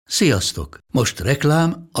Sziasztok! Most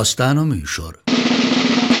reklám, aztán a műsor.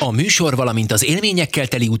 A műsor, valamint az élményekkel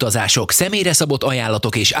teli utazások, személyre szabott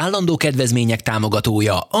ajánlatok és állandó kedvezmények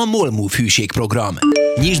támogatója a MOL Move hűségprogram.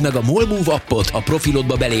 Nyisd meg a MOL Move appot, a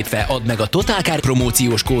profilodba belépve add meg a Totálkár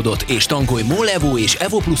promóciós kódot és tankolj MOL Evo és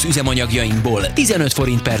Evo Plus üzemanyagjainkból 15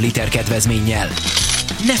 forint per liter kedvezménnyel.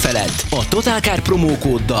 Ne feledd, a Totálkár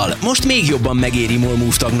promókóddal most még jobban megéri MOL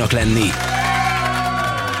Move tagnak lenni.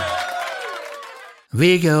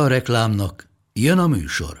 Vége a reklámnak, jön a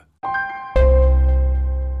műsor.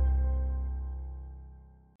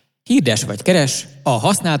 Hirdes vagy keres a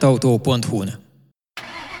használtautó.hu-n.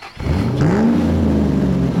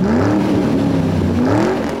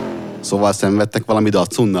 Szóval szenvedtek valami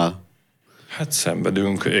Datsunnal? Hát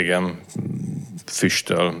szenvedünk, igen,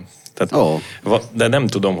 füsttől. Tehát, de nem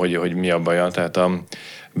tudom, hogy mi a baja. Tehát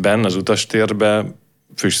benn az utastérben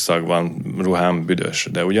füstszag van, ruhám büdös,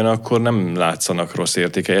 de ugyanakkor nem látszanak rossz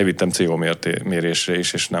értékei. Elvittem CO mérésre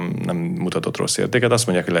is, és nem mutatott rossz értéket. Azt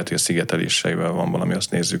mondják, hogy lehet, hogy a szigeteléseivel van valami,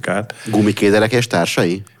 azt nézzük át. Gumikéderek és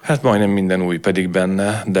társai? Hát majdnem minden új pedig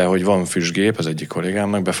benne, de hogy van füstgép az egyik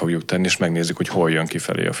kollégámnak, be fogjuk tenni, és megnézzük, hogy hol jön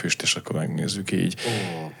kifelé a füst, és akkor megnézzük így.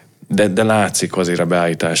 De látszik azért a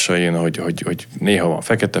beállításain, hogy néha van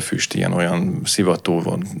fekete füst, olyan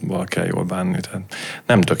szivatóval kell jól bánni, tehát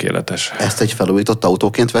nem tökéletes. Ezt egy felújított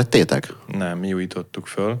autóként vettétek? Nem, mi újítottuk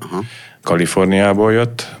föl. Kaliforniából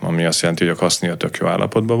jött, ami azt jelenti, hogy a kasznia tök jó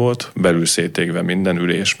állapotban volt, belül szétégve minden,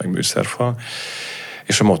 ülés, meg műszerfal,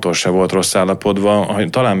 és a motor se volt rossz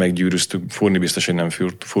állapotban. Talán meggyűrűztük, fúrni biztos, hogy nem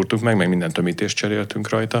fúrtuk meg minden tömítést cseréltünk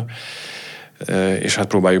rajta, és hát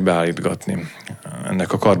próbáljuk beállítgatni.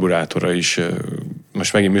 Ennek a karburátora is,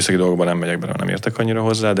 most megint műszaki dolgokban nem megyek bele, nem értek annyira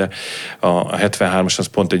hozzá, de a 73-as az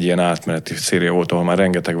pont egy ilyen átmeneti széria volt, ahol már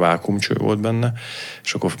rengeteg vákuumcső volt benne,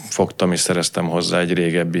 és akkor fogtam és szereztem hozzá egy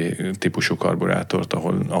régebbi típusú karburátort,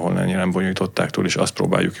 ahol nem bonyolították túl, és azt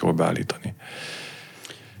próbáljuk jól beállítani.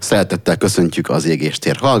 Szeretettel köszöntjük az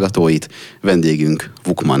Égéstér hallgatóit. Vendégünk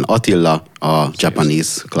Vukmann Attila, a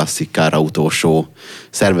Japanese Classic Car Auto Show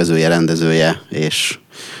szervezője, rendezője és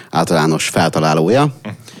általános feltalálója.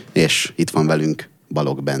 És itt van velünk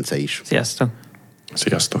Balogh Bence is. Sziasztok!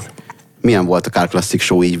 Sziasztok! Milyen volt a Car Classic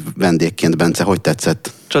Show így vendégként, Bence? Hogy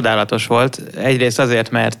tetszett? Csodálatos volt. Egyrészt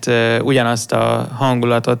azért, mert ugyanazt a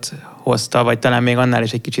hangulatot hozta, vagy talán még annál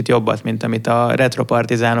is egy kicsit jobbat, mint amit a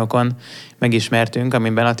retropartizánokon megismertünk,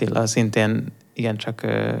 amiben Attila szintén igencsak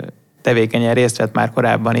tevékenyen részt vett már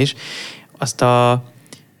korábban is. Azt a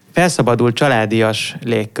felszabadult családias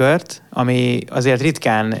légkört, ami azért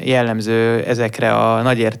ritkán jellemző ezekre a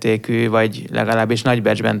nagyértékű, vagy legalábbis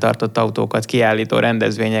nagybecsben tartott autókat kiállító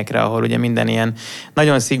rendezvényekre, ahol ugye minden ilyen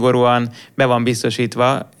nagyon szigorúan be van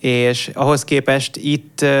biztosítva, és ahhoz képest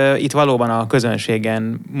itt valóban a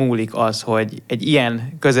közönségen múlik az, hogy egy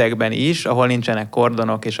ilyen közegben is, ahol nincsenek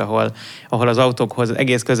kordonok, és ahol az autókhoz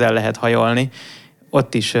egész közel lehet hajolni,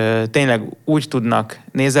 ott is tényleg úgy tudnak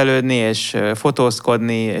nézelődni, és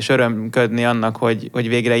fotózkodni, és örömködni annak, hogy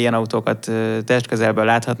végre ilyen autókat testközelből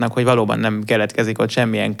láthatnak, hogy valóban nem keletkezik ott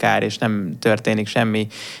semmilyen kár, és nem történik semmi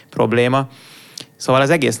probléma. Szóval az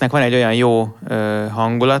egésznek van egy olyan jó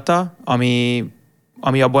hangulata, ami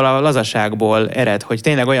abból a lazaságból ered, hogy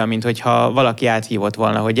tényleg olyan, mintha valaki áthívott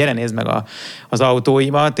volna, hogy gyere, nézd meg az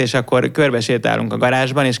autóimat, és akkor körbesétálunk a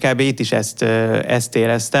garázsban, és kb. Itt is ezt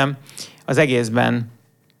éreztem. Az egészben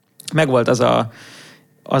megvolt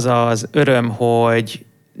az öröm, hogy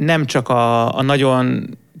nem csak a nagyon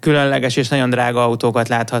különleges és nagyon drága autókat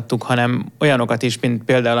láthattuk, hanem olyanokat is, mint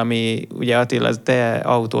például, ami ugye Attila, az te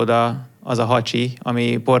autód az a Hacsi,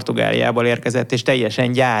 ami Portugáliából érkezett, és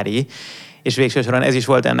teljesen gyári, és végső soron ez is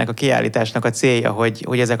volt ennek a kiállításnak a célja,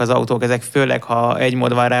 hogy ezek az autók, ezek főleg, ha egy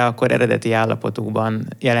mód van rá, akkor eredeti állapotukban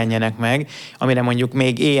jelenjenek meg, amire mondjuk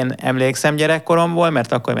még én emlékszem gyerekkoromból,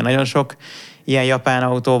 mert akkor még nagyon sok ilyen japán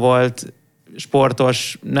autó volt,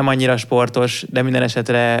 sportos, nem annyira sportos, de minden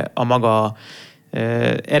esetre a maga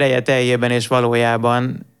ereje teljében és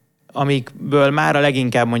valójában, amikből már a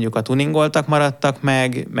leginkább mondjuk a tuningoltak maradtak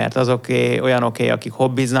meg, mert olyanok, akik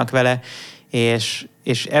hobbiznak vele,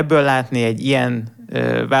 és ebből látni egy ilyen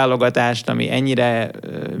válogatást, ami ennyire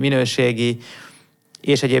minőségi,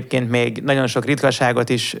 és egyébként még nagyon sok ritkaságot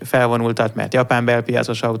is felvonultat, mert japán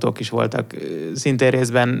belpiacos autók is voltak szintén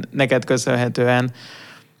részben neked köszönhetően,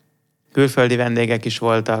 külföldi vendégek is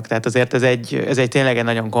voltak, tehát azért ez egy tényleg egy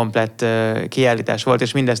nagyon komplett kiállítás volt,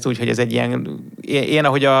 és mindezt úgy, hogy ez egy ilyen, én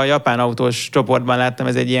ahogy a japán autós csoportban láttam,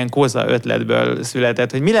 ez egy ilyen kóza ötletből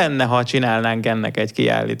született, hogy mi lenne, ha csinálnánk ennek egy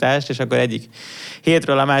kiállítást, és akkor egyik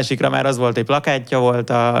hétről a másikra már az volt, hogy plakátja volt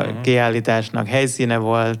a kiállításnak, helyszíne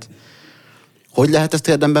volt. Hogy lehet ezt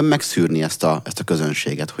érdemben megszűrni, ezt a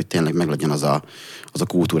közönséget, hogy tényleg meglegyen az a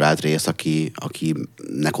kulturált rész,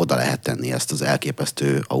 akinek oda lehet tenni ezt az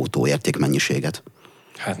elképesztő autóértékmennyiséget?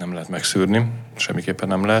 Hát nem lehet megszűrni, semmiképpen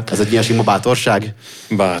nem lehet. Ez egy ilyen sima bátorság?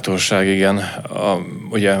 Bátorság, igen.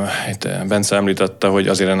 Ugye itt Bence említette, hogy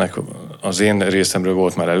azért ennek az én részemről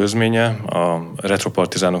volt már előzménye. A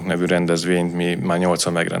Retropartizánok nevű rendezvényt mi már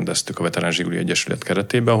 8-an megrendeztük a Veterán Zsiguli Egyesület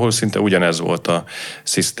keretében, ahol szinte ugyanez volt a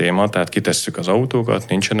szisztéma, tehát kitesszük az autókat,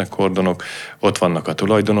 nincsenek kordonok, ott vannak a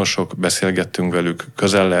tulajdonosok, beszélgettünk velük,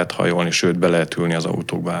 közel lehet hajolni, sőt be lehet ülni az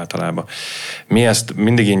autókba általában. Mi ezt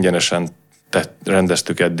mindig ingyenesen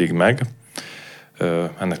rendeztük eddig meg,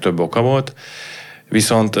 ennek több oka volt,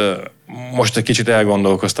 viszont most egy kicsit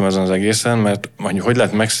elgondolkoztam ezen az egészen, mert hogy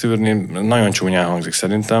lehet megszűrni, nagyon csúnyán hangzik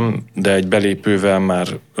szerintem, de egy belépővel már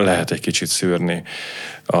lehet egy kicsit szűrni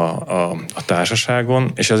a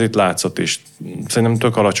társaságon, és ez itt látszott is. Szerintem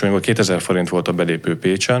tök alacsony volt, 2000 forint volt a belépő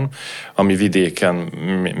Pécsen, ami vidéken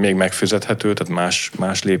még megfizethető, tehát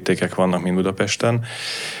más léptékek vannak, mint Budapesten,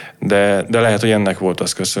 de lehet, hogy ennek volt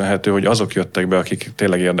az köszönhető, hogy azok jöttek be, akik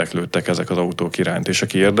tényleg érdeklődtek ezek az autók iránt, és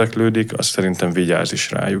aki érdeklődik, az szerintem vigyáz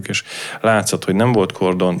is rájuk, és látszott, hogy nem volt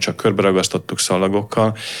kordon, csak körberagasztottuk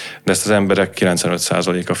szalagokkal, de ezt az emberek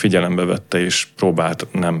 95%-a figyelembe vette, és próbált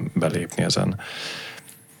nem belépni ezen.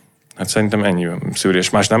 Hát szerintem ennyi szűrés.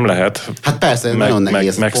 Más nem lehet. Hát persze, nagyon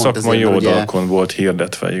nehéz. Meg szakmai oldalakon volt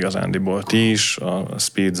hirdetve igazándiból. Ti is, a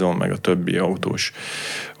Speedzone, meg a többi autós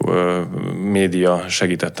média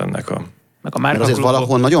segített ennek meg a mert azért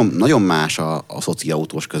valahol nagyon, nagyon más a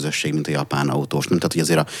szociautós közösség, mint a japán autós. Tehát, hogy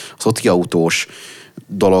azért a szociautós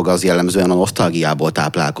dolog az jellemzően a nosztalgiából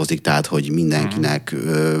táplálkozik, tehát, hogy mindenkinek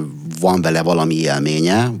van vele valami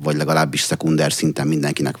élménye, vagy legalábbis szekunder szinten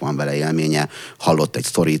mindenkinek van vele élménye, hallott egy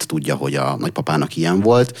sztorit, tudja, hogy a nagypapának ilyen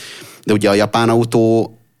volt. De ugye a japán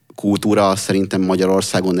autó kultúra szerintem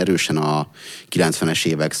Magyarországon erősen a 90-es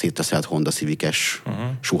évek szétteszelt Honda Civic-es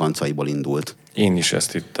suhancaiból indult. Én is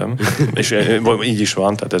ezt hittem, és így is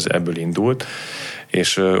van, tehát ez ebből indult.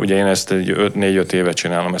 És ugye én ezt egy 4-5 éve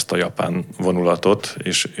csinálom, ezt a japán vonulatot,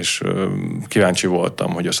 és kíváncsi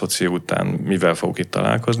voltam, hogy a szoci után mivel fogok itt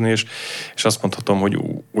találkozni, és azt mondhatom, hogy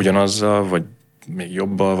ugyanazzal, vagy még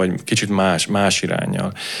jobbal, vagy kicsit más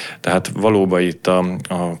iránnyal. Tehát valóban itt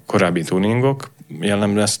a korábbi tuningok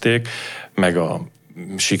jellemezték, meg a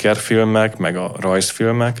sikerfilmek, meg a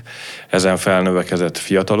rajzfilmek, ezen felnövekedett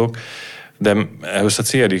fiatalok, de először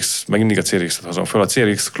a CRX, meg mindig a CRX-et hozom fel, a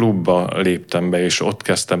CRX klubba léptem be, és ott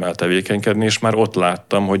kezdtem el tevékenykedni, és már ott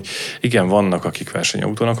láttam, hogy igen, vannak, akik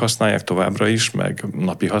versenyautónak használják továbbra is, meg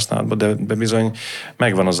napi használatban, de bizony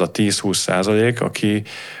megvan az a 10-20%, aki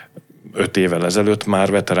 5 évvel ezelőtt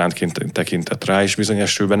már veteránként tekintett rá, és bizony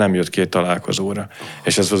esőben nem jött ki egy találkozóra.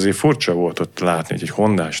 És ez azért furcsa volt ott látni, hogy egy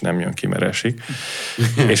hondás nem jön ki, mert esik.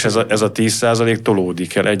 És ez a 10%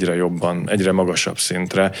 tolódik el egyre jobban, egyre magasabb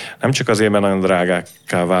szintre. Nem csak azért, mert nagyon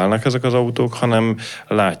drágákká válnak ezek az autók, hanem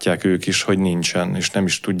látják ők is, hogy nincsen, és nem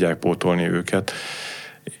is tudják pótolni őket.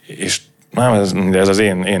 És ez az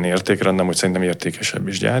én értékrendem, hogy szerintem értékesebb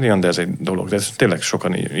is gyárian, de ez egy dolog. De ez tényleg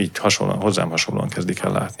sokan így hozzám hasonlóan kezdik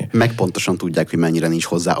el látni. Meg pontosan tudják, hogy mennyire nincs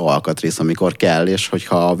hozzá alkatrész, amikor kell, és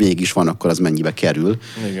hogyha végig is van, akkor az mennyibe kerül.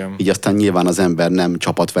 Igen. Így aztán nyilván az ember nem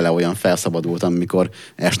csapat vele olyan felszabadult, amikor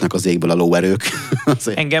esnek az égből a lóerők.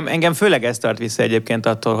 Engem főleg ez tart vissza egyébként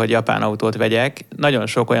attól, hogy japán autót vegyek. Nagyon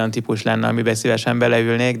sok olyan típus lenne, amiben szívesen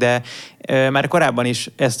beleülnék, de már korábban is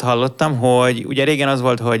ezt hallottam, hogy ugye régen az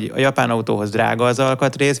volt, hogy a japán autóhoz drága az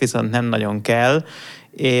alkatrész, viszont nem nagyon kell,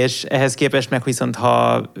 és ehhez képest meg viszont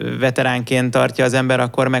ha veteránként tartja az ember,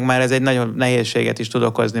 akkor meg már ez egy nagyon nehézséget is tud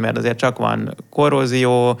okozni, mert azért csak van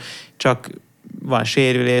korrózió, csak van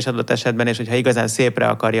sérülés adott esetben, és hogyha igazán szépre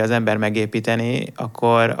akarja az ember megépíteni,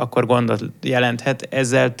 akkor gondot jelenthet.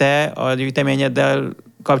 Ezzel te a gyűjteményeddel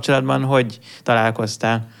kapcsolatban hogy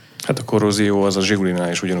találkoztál? Hát a korrózió az a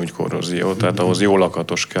Zsigulinál is ugyanúgy korrózió, tehát ahhoz jó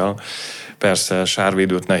lakatos kell. Persze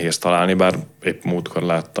sárvédőt nehéz találni, bár épp múltkor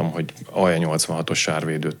láttam, hogy AE86-os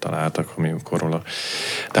sárvédőt találtak, ami Corolla.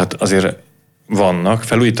 Tehát azért vannak,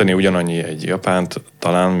 felújítani ugyanannyi egy japánt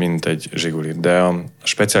talán, mint egy Zsigulit, de a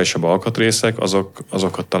speciálisabb alkatrészek,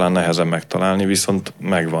 azokat talán nehezen megtalálni, viszont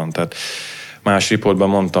megvan. Tehát más riportban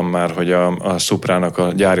mondtam már, hogy a Suprának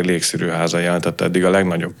a gyári légszűrőháza jelentette eddig a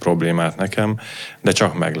legnagyobb problémát nekem, de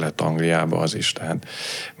csak meg lett Angliába az is. Tehát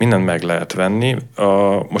mindent meg lehet venni.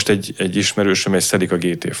 Most egy ismerősöm szedik a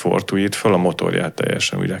GT Fortuit föl, a motorját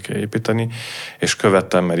teljesen újra kell építeni, és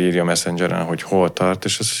követtem, mert írja Messengeren, hogy hol tart,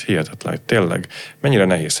 és ez hihetetlen, hogy tényleg mennyire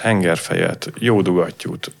nehéz hengerfejet, jó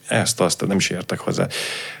dugattyút, ezt, nem is értek hozzá.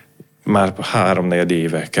 már 3-4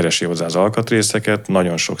 éve keresi hozzá az alkatrészeket,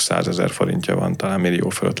 nagyon sok 100 000 forintja van, talán millió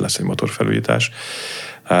fölött lesz egy motorfelújítás.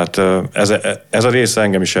 Hát ez a része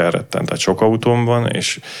engem is elrettent. Tehát sok autóm van,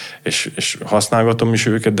 és használgatom is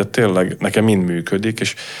őket, de tényleg nekem mind működik,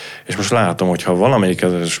 és most látom, hogy ha valamelyik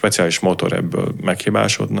ez a speciális motor ebből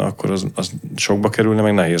meghibásodna, akkor az sokba kerülne,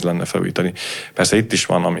 meg nehéz lenne felújítani. Persze itt is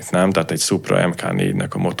van, amit nem, tehát egy Supra MK4-nek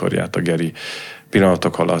a motorját a Geri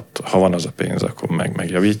pillanatok alatt, ha van az a pénz, akkor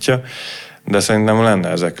megjavítja. De szerintem lenne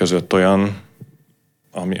ezek között olyan,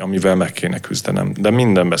 amivel meg kéne küzdenem. De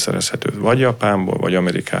minden beszerezhető. Vagy Japánból, vagy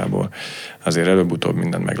Amerikából. Azért előbb-utóbb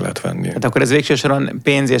mindent meg lehet venni. Hát akkor ez végső soron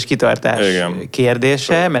pénz és kitartás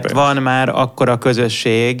kérdése, mert van már akkora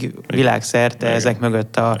közösség világszerte ezek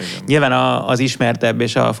mögött nyilván az ismertebb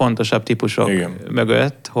és a fontosabb típusok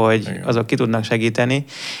mögött, hogy azok ki tudnak segíteni.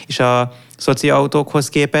 És a szoci autókhoz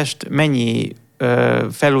képest mennyi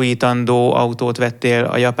felújítandó autót vettél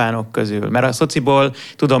a japánok közül? Mert a szociból,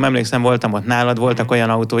 emlékszem, voltam ott nálad, voltak olyan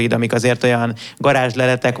autóid, amik azért olyan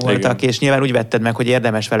garázsleletek voltak, és nyilván úgy vetted meg, hogy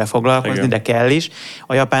érdemes vele foglalkozni, de kell is.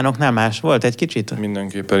 A japánoknál más volt egy kicsit?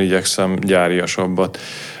 Mindenképpen igyekszem gyáriasabbat.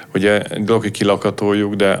 Ugye egy dolog, hogy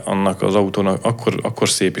kilakatoljuk, de annak az autónak akkor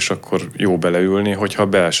szép és akkor jó beleülni, hogyha a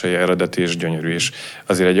belseje eredeti és gyönyörű. És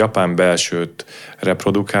azért egy japán belsőt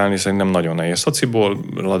reprodukálni szerintem nagyon nehéz. Szociból,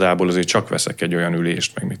 Ladából azért csak veszek egy olyan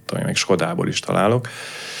ülést, meg mit tudom, meg Skodából is találok,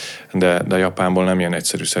 de Japánból nem ilyen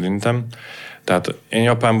egyszerű szerintem. Tehát én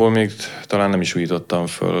Japánból még talán nem is újítottam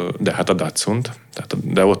föl, de hát a Datsunt,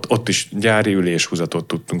 de ott is gyári üléshúzatot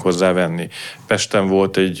tudtunk hozzávenni. Pesten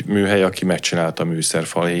volt egy műhely, aki megcsinálta a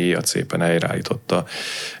műszerfal héjat, szépen helyreállította.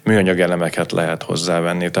 Műanyag elemeket lehet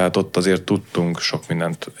hozzávenni, tehát ott azért tudtunk sok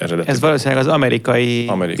mindent eredetileg. Ez valószínűleg az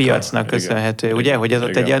amerikai piacnak köszönhető, igen, ugye? Hogy ez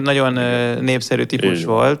ott egy nagyon népszerű típus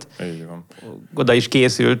volt. Így van. Oda is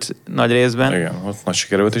készült nagy részben. Igen, ott nagy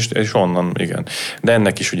siker volt, és onnan, igen. De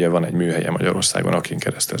ennek is ugye van egy műhelye Magyarországon, akin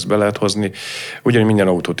keresztül ezt be lehet hozni. Ugyanígy minden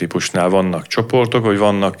autótípusnál vannak csoportok, vagy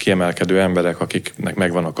vannak kiemelkedő emberek, akiknek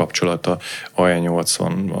megvan a kapcsolata.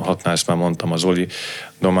 AE86-nál ezt már mondtam, a Zoli,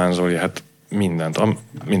 Domán Zoli, hát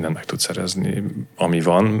mindent meg tud szerezni, ami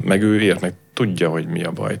van, meg ő ért, meg tudja, hogy mi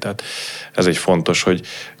a baj. Tehát ez egy fontos,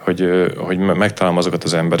 hogy megtalálom azokat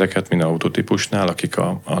az embereket minden autótípusnál,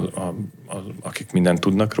 akik mindent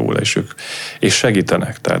tudnak róla, és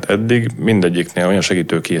segítenek. Tehát eddig mindegyiknél olyan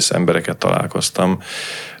segítőkész embereket találkoztam,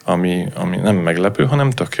 ami nem meglepő, hanem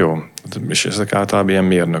tök jó. És ezek általában ilyen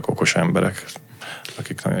mérnök, okos emberek,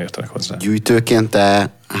 akik nagyon értenek hozzá. Gyűjtőként te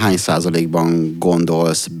hány százalékban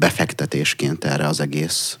gondolsz befektetésként erre az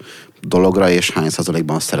egész dologra, és hány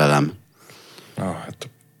százalékban szerelem? Hát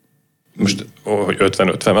most, hogy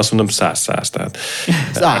 50-50, azt mondom 100-100, tehát.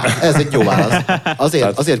 Ez egy jó válasz.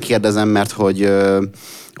 Azért kérdezem, mert hogy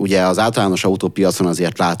ugye az általános autópiacon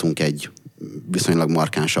azért látunk egy viszonylag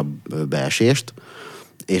markánsabb beesést,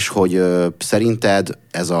 és hogy szerinted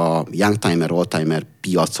ez a youngtimer, oldtimer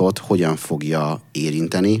piacot hogyan fogja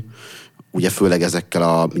érinteni, ugye főleg ezekkel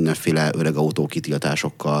a mindenféle öreg autó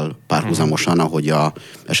kitiltásokkal párhuzamosan, ahogy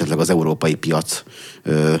esetleg az európai piac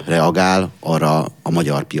reagál, arra a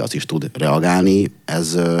magyar piac is tud reagálni.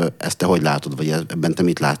 Ezt te hogy látod, vagy ebben te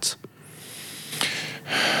mit látsz?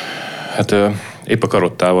 Hát épp a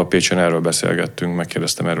Karottával Pécsen erről beszélgettünk,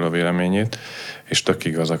 megkérdeztem erről a véleményét, és tök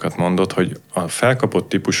igazakat mondott, hogy a felkapott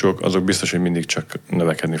típusok, azok biztos, hogy mindig csak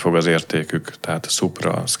növekedni fog az értékük, tehát a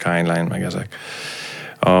Supra, Skyline, meg ezek.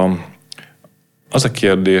 Az a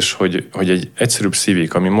kérdés, hogy egy egyszerűbb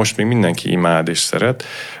Civic, ami most még mindenki imád és szeret,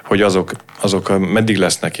 hogy azok meddig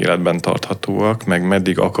lesznek életben tarthatóak, meg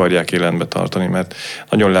meddig akarják életben tartani, mert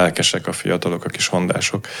nagyon lelkesek a fiatalok, a kis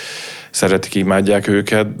hondások. Szeretik, imádják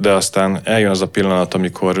őket, de aztán eljön az a pillanat,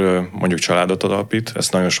 amikor mondjuk családot alapít.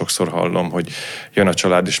 Ezt nagyon sokszor hallom, hogy jön a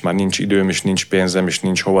család, és már nincs időm, és nincs pénzem, és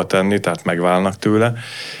nincs hova tenni, tehát megválnak tőle.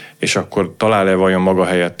 És akkor talál-e vajon maga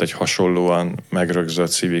helyett egy hasonlóan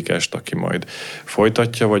megrögzött Civicest, aki majd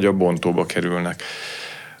folytatja, vagy a bontóba kerülnek.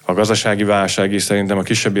 A gazdasági válság is szerintem a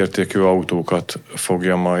kisebb értékű autókat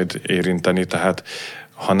fogja majd érinteni, tehát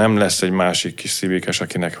ha nem lesz egy másik kis Civices,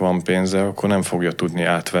 akinek van pénze, akkor nem fogja tudni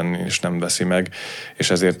átvenni, és nem veszi meg, és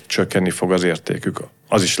ezért csökkenni fog az értékük.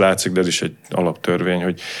 Az is látszik, de ez is egy alaptörvény,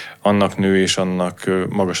 hogy annak nő és annak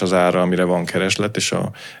magas az ára, amire van kereslet, és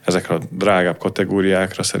ezekre a drágább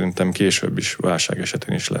kategóriákra szerintem később is, válság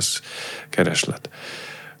esetén is lesz kereslet.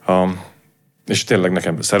 És tényleg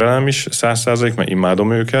nekem szerelem is 100%, mert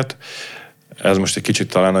imádom őket. Ez most egy kicsit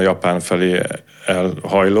talán a Japán felé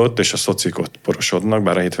elhajlott, és a szocik ott porosodnak,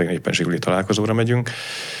 bár a hétvégén éppenségüli találkozóra megyünk.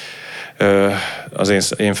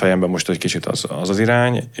 Az én fejemben most egy kicsit az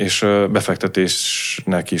irány, és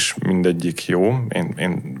befektetésnek is mindegyik jó.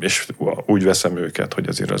 És úgy veszem őket, hogy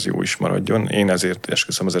azért az jó is maradjon. Én ezért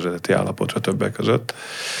esküszöm az eredeti állapotra többek között.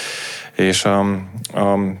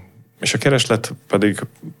 És a kereslet pedig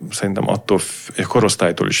szerintem attól, a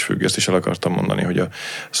korosztálytól is függ, ezt is el akartam mondani, hogy a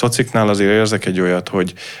szociknál azért érzek egy olyat,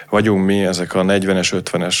 hogy vagyunk mi, ezek a 40-es,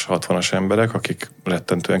 50-es, 60-as emberek, akik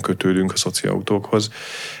rettentően kötődünk a szociautókhoz,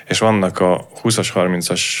 és vannak a 20-as,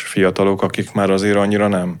 30-as fiatalok, akik már azért annyira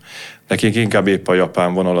nem. Nekik inkább épp a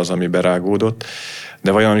japán vonal az, ami berágódott,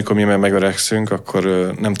 de vajon amikor mi megöregszünk,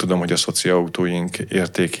 akkor nem tudom, hogy a szociautóink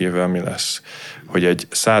értékével mi lesz. Hogy egy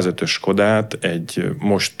 105-ös Skodát egy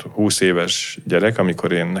most 20 éves gyerek, amikor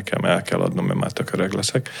nekem el kell adnom, mert már tök öreg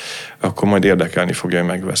leszek, akkor majd érdekelni fogja, hogy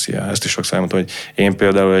megveszi el. Ezt is sokszor mondtam, hogy én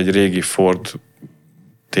például egy régi Ford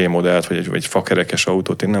T-modellt, vagy egy fakerekes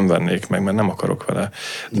autót én nem vennék meg, mert nem akarok vele.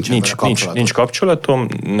 Nincs kapcsolatom,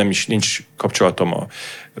 nincs kapcsolatom a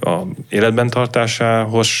életben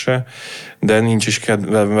tartásához se, de nincs is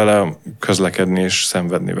kedve vele közlekedni és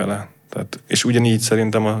szenvedni vele. Tehát, és ugyanígy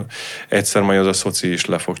szerintem egyszer majd az a szoci is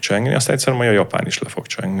le fog csengni, aztán egyszer majd a japán is le fog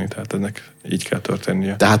csengni, tehát ennek így kell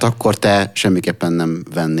történnie. Tehát akkor te semmiképpen nem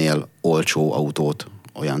vennél olcsó autót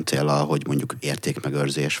olyan céllal, hogy mondjuk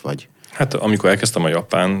értékmegőrzés vagy? Hát amikor elkezdtem a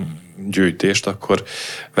japán gyűjtést, akkor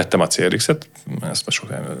vettem a CRX-et, ezt most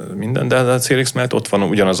minden, de a CRX mellett ott van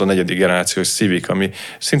ugyanaz a 4. generációs Civic, ami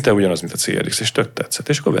szinte ugyanaz, mint a CRX, és tök tetszett.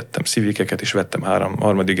 És akkor vettem Civiceket, és vettem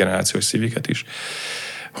 3. generációs Civicet is.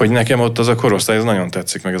 Hogy nekem ott az a korosztály, ez nagyon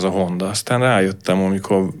tetszik, meg ez a Honda. Aztán rájöttem,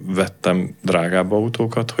 amikor vettem drágább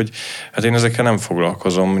autókat, hogy hát én ezekkel nem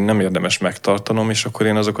foglalkozom, nem érdemes megtartanom, és akkor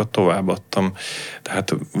én azokat továbbadtam.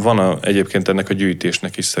 Tehát van egyébként ennek a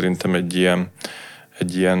gyűjtésnek is szerintem egy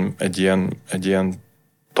ilyen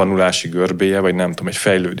tanulási görbéje, vagy nem tudom, egy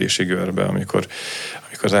fejlődési görbe, amikor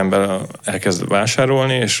az ember elkezd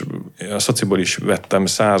vásárolni, és a szociból is vettem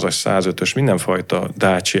 100-as, 105-ös, mindenfajta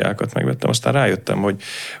Dacia-kat megvettem, aztán rájöttem,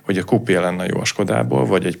 hogy a kupé lenne jó a Skodából,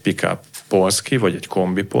 vagy egy pick-up Polski, vagy egy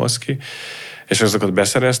kombi Polski, és azokat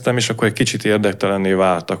beszereztem, és akkor egy kicsit érdektelenné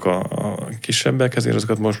váltak a kisebbek, ezért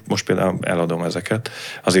azokat most például eladom ezeket,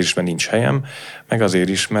 azért is, mert nincs helyem, meg azért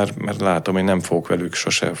is, mert látom, hogy nem fogok velük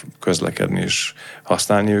sose közlekedni és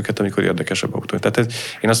használni őket, amikor érdekesebb autó. Tehát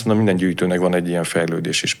én azt mondom, minden gyűjtőnek van egy ilyen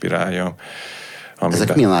fejlődési spirálja.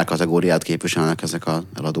 Ezek milyen árkategóriát képviselnek ezek az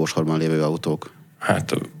eladósorban lévő autók?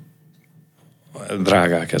 Hát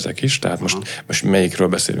drágák ezek is, tehát most melyikről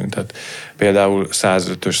beszélünk? Tehát például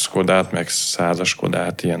 105-ös Skodát, meg 100-as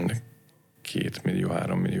Skodát ilyen 2 millió,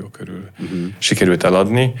 3 millió körül sikerült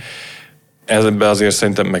eladni. Ebben azért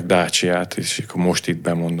szerintem meg Dacia-t is, akkor most itt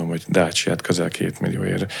bemondom, hogy Dacia-t közel 2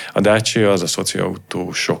 millióért. A Dacia az a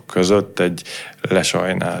szociautósok között egy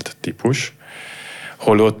lesajnált típus,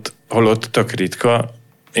 holott tök ritka.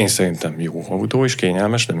 Én szerintem jó autó és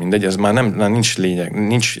kényelmes, de mindegy, ez már nincs lényeg,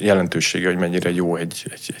 nincs jelentősége, hogy mennyire jó egy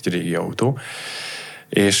régi autó.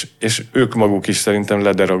 És ők maguk is szerintem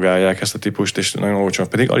lederogálják ezt a típust, és nagyon olcsón,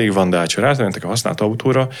 pedig alig van Dacia. Rámentek a használt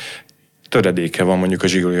autóra, töredéke van mondjuk a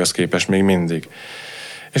Zsigolihoz képest még mindig.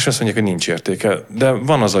 És azt mondják, hogy nincs értéke. De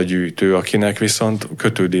van az a gyűjtő, akinek viszont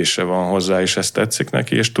kötődése van hozzá, és ezt tetszik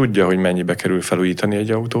neki, és tudja, hogy mennyibe kerül felújítani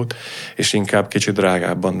egy autót, és inkább kicsit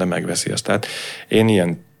drágábban, de megveszi ezt. Tehát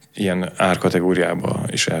én ilyen árkategóriába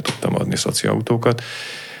is el tudtam adni szociautókat.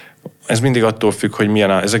 Ez mindig attól függ, hogy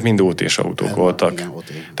ezek mind OT-s autók voltak. Igen,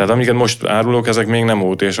 tehát amiket most árulok, ezek még nem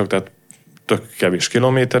OT-sok, tehát tök kevés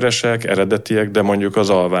kilométeresek, eredetiek, de mondjuk az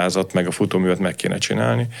alvázat, meg a futóművet meg kéne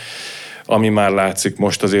csinálni. Ami már látszik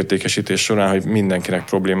most az értékesítés során, hogy mindenkinek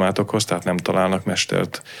problémát okoz, tehát nem találnak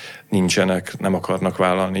mestert, nincsenek, nem akarnak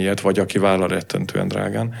vállalni ilyet, vagy aki vállal rettentően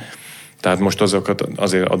drágán. Tehát most azokat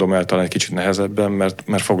azért adom el talán egy kicsit nehezebben,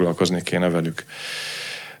 mert foglalkozni kéne velük.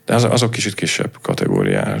 De azok kicsit kisebb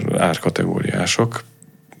árkategóriások.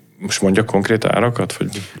 Most mondjak konkrét árakat?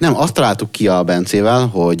 Vagy? Nem, azt találtuk ki a Bencével,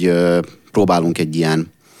 hogy próbálunk egy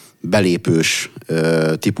ilyen belépős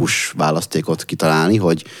típus választékot kitalálni,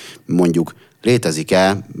 hogy mondjuk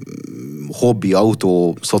létezik-e hobbi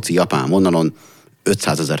autó, szoci japán vonalon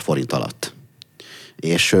 500 000 forint alatt.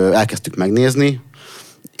 És elkezdtük megnézni,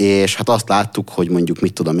 és hát azt láttuk, hogy mondjuk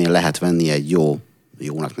mit tudom én, lehet venni egy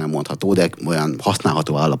jónak nem mondható, de olyan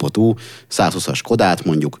használható állapotú 120-as Skodát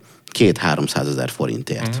mondjuk 200-300 000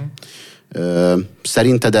 forintért.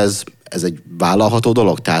 Szerinted ez egy vállalható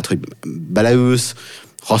dolog? Tehát, hogy beleülsz,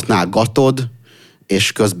 használgatod,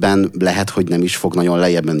 és közben lehet, hogy nem is fog nagyon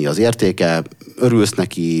lejjebb menni az értéke, örülsz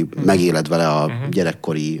neki, megéled vele a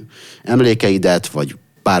gyerekkori emlékeidet, vagy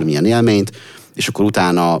bármilyen élményt, és akkor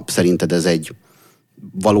utána szerinted ez egy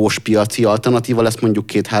valós piaci alternatíva lesz mondjuk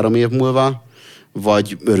 2-3 év múlva,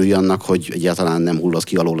 vagy örülj annak, hogy egyáltalán nem hull az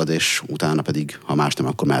ki alólad, és utána pedig, ha más nem,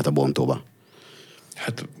 akkor mehet a bontóba?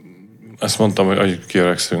 Hát azt mondtam, hogy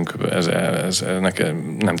kiöregszünk, ez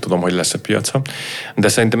nekem nem tudom, hogy lesz-e piaca, de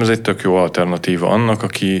szerintem ez egy tök jó alternatíva annak,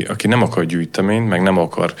 aki nem akar gyűjteményt, meg nem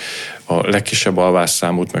akar a legkisebb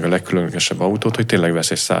alvásszámút, meg a legkülönlegesebb autót, hogy tényleg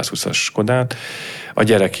vesz egy 120-as Skodát, a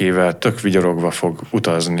gyerekével tök vigyorogva fog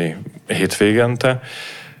utazni hétvégente,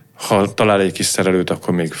 ha talál egy kis szerelőt,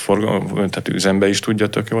 akkor még tehát üzembe is tudja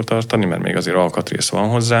tök jól tartani, mert még azért alkatrész van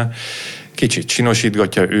hozzá. Kicsit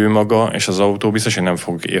csinosítgatja ő maga, és az autó biztos, hogy nem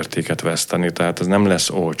fog értéket veszteni, tehát ez nem lesz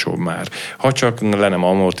olcsóbb már. Ha csak le nem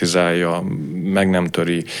amortizálja, meg nem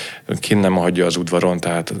töri, kint nem hagyja az udvaron,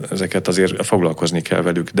 tehát ezeket azért foglalkozni kell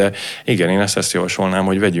velük. De igen, én ezt javasolnám,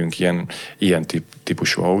 hogy vegyünk ilyen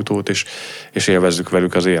típusú autót, és élvezzük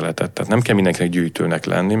velük az életet. Tehát nem kell mindenkinek gyűjtőnek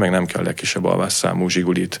lenni, meg nem kell a legkisebb alvásszámú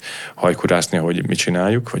zsigulit hajkurászni, ahogy mi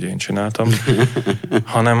csináljuk, vagy én csináltam,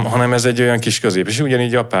 hanem ez egy olyan kis közép. És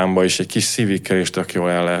ugyanígy Japánban is egy kis Civickel is tök jól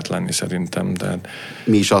el lehet lenni szerintem. De...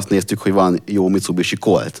 Mi is azt néztük, hogy van jó Mitsubishi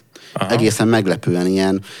Colt. Aha. Egészen meglepően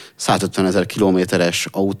ilyen 150 000 kilométeres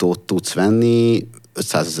autót tudsz venni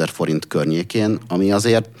 500 000 forint környékén, ami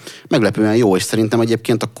azért meglepően jó, és szerintem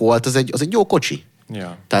egyébként a Colt az egy jó kocsi.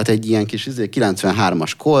 Ja. Tehát egy ilyen kis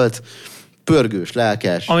 93-as Colt, pörgős,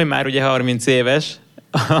 lelkes. Ami már ugye 30 éves,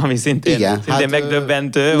 ami szintén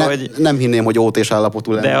megdöbbentő, hogy... Nem hinném, hogy ótés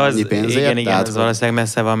állapotú lenne annyi pénzért. Igen, az valószínűleg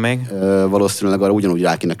messze van még. Valószínűleg arra ugyanúgy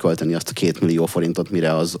rá kéne költeni azt a 2 millió forintot,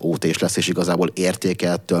 mire az ótés lesz, és igazából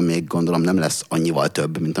értéke ettől még gondolom nem lesz annyival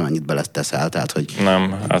több, mint amennyit beleteszel. Tehát, hogy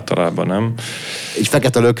nem, általában nem. Egy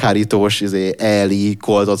fekete lökhárítós ELI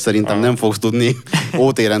Coltot szerintem nem fogsz tudni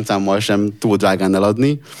ótérendszámmal sem túl drágán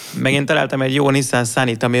eladni. Meg én találtam egy jó Nissan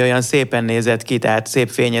Sunnyt, ami olyan szépen nézett ki, tehát szép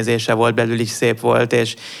fényezése volt, belül is szép volt,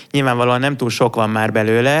 és nyilvánvalóan nem túl sok van már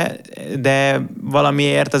belőle, de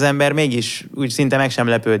valamiért az ember mégis úgy szinte meg sem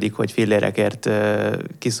lepődik, hogy fillérekért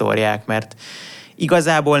kiszórják, mert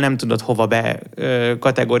igazából nem tudod hova be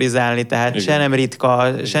kategorizálni, tehát igen. Se nem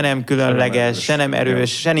ritka, se nem különleges, se nem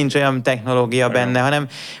erős, se nincs olyan technológia benne, hanem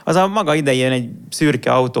az a maga idején egy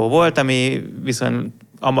szürke autó volt, ami viszont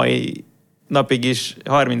a mai napig is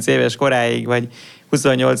 30 éves koráig, vagy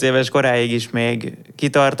 28 éves koráig is még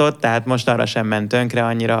kitartott, tehát most arra sem ment tönkre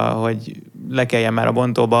annyira, hogy le kelljen már a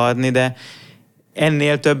bontóba adni, de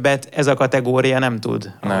ennél többet ez a kategória nem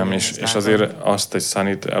tud. Nem, és azért azt egy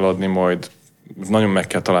Sunnyt eladni majd nagyon meg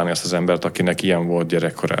kell találni azt az embert, akinek ilyen volt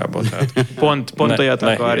gyerekkorában. Pont olyat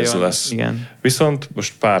akarja. Lesz. Igen. Viszont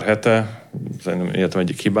most pár hete, életem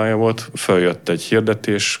egyik hibája volt, följött egy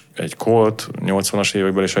hirdetés, egy Colt 80-as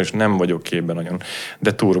évekből, és nem vagyok képben nagyon,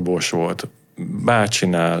 de turbós volt.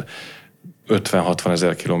 Bácsinál 50-60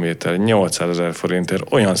 000 kilométer, 800 000 forintért,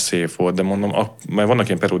 olyan szép volt, de mondom, mert vannak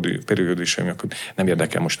ilyen periódusaim, akkor nem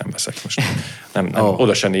érdekel, most nem veszek, most nem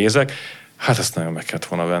oda se nézek. Hát ezt nagyon meg kellett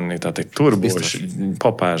volna venni, tehát egy turbós,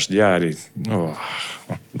 papás, gyári,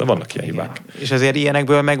 de vannak ilyen hibák. És azért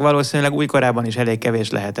ilyenekből meg valószínűleg újkorában is elég kevés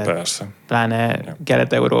lehetett. Persze. Pláne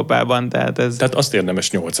Kelet-Európában, tehát ez... Tehát azt érdemes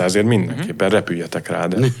 800-ért mindenképpen, repüljetek rá,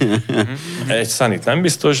 de egy Sunnyt nem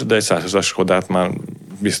biztos, de egy 120-as Skodát már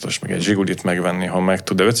biztos, meg egy Zsigulit megvenni, ha meg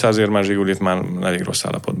tud, de 500-ért már Zsigulit már elég rossz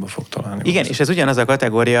állapotban fog találni. Igen, és ez ugyanaz a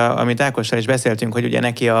kategória, amit Ákossal is beszéltünk, hogy ugye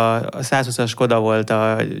neki a 120-as Skoda volt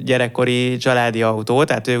a gyerekkori családi autó,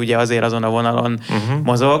 tehát ő ugye azért azon a vonalon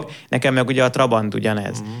mozog, nekem meg ugye a Trabant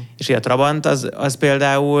ugyanez. És ugye a Trabant az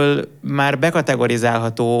például már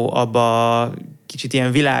bekategorizálható abba kicsit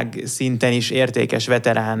ilyen világszinten is értékes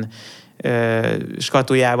veterán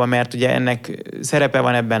skatujába, mert ugye ennek szerepe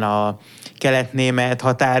van ebben a kelet-német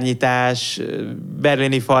határnyitás,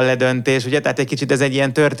 berlini fal ledöntés, ugye, tehát egy kicsit ez egy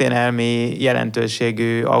ilyen történelmi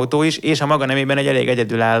jelentőségű autó is, és a maga nemében egy elég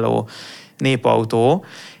egyedülálló népautó,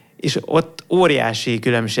 és ott óriási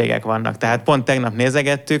különbségek vannak. Tehát pont tegnap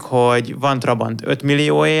nézegettük, hogy van Trabant 5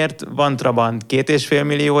 millióért, van Trabant 2,5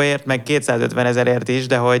 millióért, meg 250 000-ért is,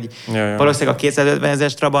 de hogy valószínűleg a 250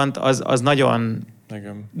 000-es Trabant az nagyon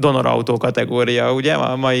donorautó kategória, ugye,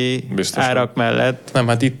 a mai biztos árak mellett. Nem,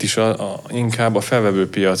 hát itt is inkább a felvevő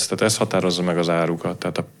piac, tehát ez határozza meg az árukat.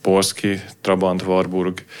 Tehát a Polski, Trabant,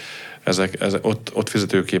 Warburg, ott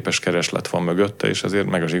fizetőképes kereslet van mögötte, és ezért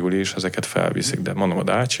meg a Zsiguli is ezeket felviszik. De mondom, a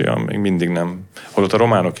Dacia még mindig nem. Holott a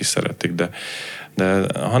románok is szeretik, de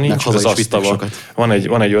ha nincs az asztava,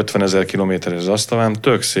 van egy 50 000 kilométeres asztavám,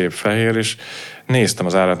 tök szép fehér, néztem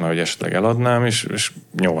az árat, hogy esetleg eladnám, és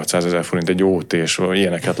 800 000 forint egy OT, és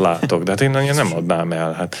ilyeneket látok, de hát én nem adnám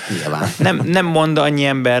el. Hát. Nem mond annyi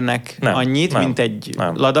embernek annyit, mint egy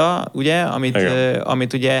Lada, ugye,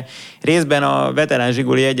 amit ugye részben a Veterán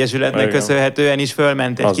Zsiguli Egyesületnek köszönhetően is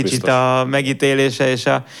fölment egy kicsit biztos. A megítélése és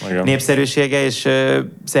a népszerűsége, és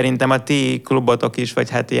szerintem a ti klubotok is, vagy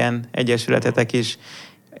hát ilyen egyesületetek is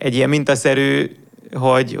egy ilyen mintaszerű,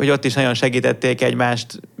 hogy ott is nagyon segítették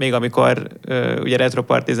egymást, még amikor ugye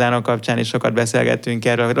retropartizánok kapcsán is sokat beszélgettünk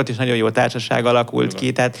erről, hogy ott is nagyon jó társaság alakult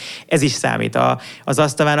ki, tehát ez is számít. Az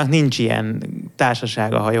Asztavának nincs ilyen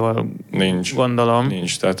társasága, ha jól gondolom.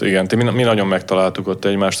 Nincs, tehát igen, mi nagyon megtaláltuk ott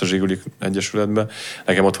egymást a Zsiguli Egyesületben,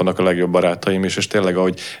 nekem ott vannak a legjobb barátaim is, és tényleg,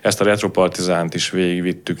 ahogy ezt a retropartizánt is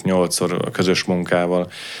végigvittük 8-szor a közös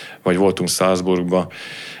munkával, vagy voltunk Salzburgba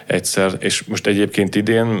egyszer, és most egyébként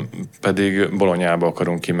idén pedig Bolonyába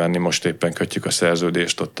akarunk kimenni, most éppen kötjük a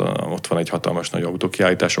szerződést, ott van egy hatalmas nagy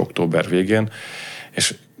autókiállítás október végén,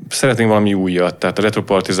 és szeretnénk valami újat, tehát a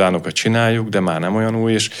retropartizánokat csináljuk, de már nem olyan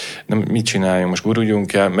új, és mit csináljunk, most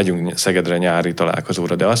guruljunk el, megyünk Szegedre nyári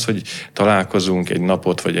találkozóra, de az, hogy találkozunk egy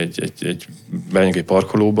napot, vagy bemegyünk egy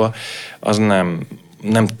parkolóba, az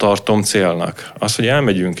nem tartom célnak. Az, hogy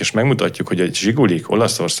elmegyünk és megmutatjuk, hogy egy Zsigulik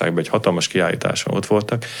Olaszországban egy hatalmas kiállításon ott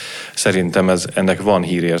voltak, szerintem ennek van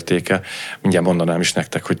hírértéke. Mindjárt mondanám is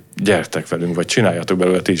nektek, hogy gyertek velünk, vagy csináljatok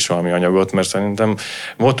belőle ti is valami anyagot, mert szerintem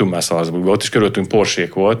voltunk már Salzburgban, ott is körülöttünk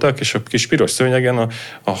Porsék voltak, és a kis piros szőnyegen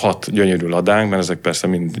a 6 gyönyörű ladánk, mert ezek persze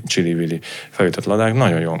mind csili-vili felütött ladánk,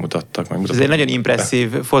 nagyon jól mutattak. Ez egy nagyon impresszív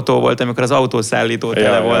fotó volt, amikor az autószállító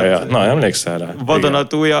tele volt. Na, emlékszel rá.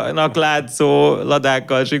 Vadonatújnak látszó ladákkal,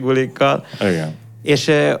 zsigulikkal. Igen.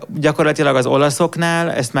 És gyakorlatilag az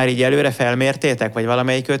olaszoknál ezt már így előre felmértétek, vagy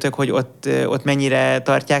valamelyikőtök, hogy ott mennyire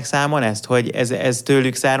tartják számon ezt, hogy ez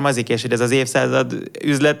tőlük származik, és hogy ez az évszázad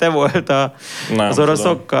üzlete volt az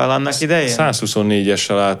oroszokkal annak idején?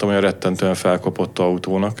 124-essel álltam olyan rettentően felkopott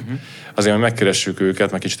autónak. Azért, hogy megkeressük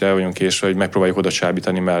őket, meg kicsit el vagyunk késve, hogy megpróbáljuk oda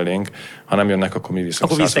csábítani mellénk. Ha nem jönnek, akkor mi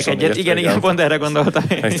viszont. Akkor visztek egyet, igen, pont erre gondoltam.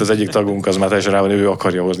 Itt az egyik tagunk az már teljesen rá van, ő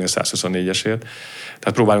akarja hozni a 124-esért.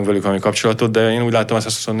 Tehát próbálunk velük valami kapcsolatot, de én úgy látom, a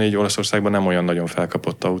 124 Olaszországban nem olyan nagyon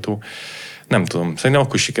felkapott autó. Nem tudom, szerintem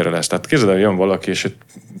akkor sikere lesz. Tehát képzeld el, jön valaki, és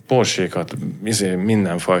Porsékat,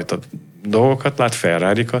 mindenfajta dolgokat lát,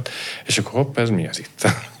 Ferrarikat, és akkor hopp, ez mi az itt?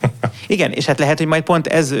 Igen, és hát lehet, hogy majd pont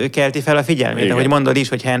ez kelti fel a figyelmét, ahogy mondod is,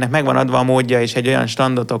 hogyha ennek megvan adva a módja, és egy olyan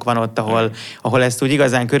standotok van ott, ahol ezt úgy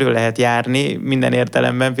igazán körül lehet járni, minden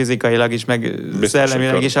értelemben, fizikailag is, meg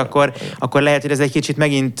szellemileg is, akkor lehet, hogy ez egy kicsit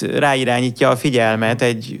megint ráirányítja a figyelmet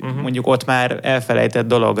egy mondjuk ott már elfelejtett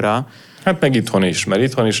dologra. Hát meg itthon is, mert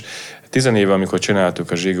itthon is 10 éve, amikor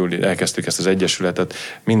csináltuk a Zsiguli, elkezdtük ezt az egyesületet,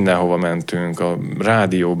 mindenhova mentünk, a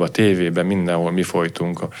rádióba, tévébe, mindenhol mi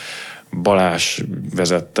folytunk, a Balázs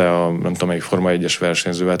vezette a, nem tudom, melyik Forma 1-es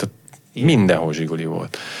versenyzővel, tehát mindenhol Zsiguli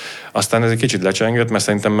volt. Aztán ez egy kicsit lecsengett, mert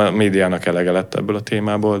szerintem a médiának elege lett ebből a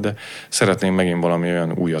témából, de szeretnénk megint valami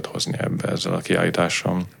olyan újat hozni ebbe ezzel a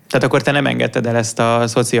kiállítással. Tehát akkor te nem engedted el ezt a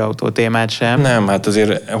szociautó témát sem? Nem, hát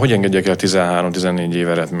azért hogy engedjek el 13-14 év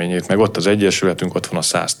eredményét, meg ott az egyesületünk, ott van a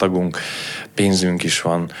 100 tagunk, pénzünk is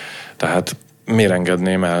van, tehát miért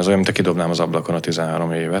engedném el? Ez olyan, mint kidobnám az ablakon a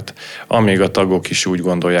 13 évet. Amíg a tagok is úgy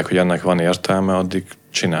gondolják, hogy ennek van értelme, addig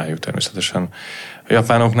csináljuk természetesen. A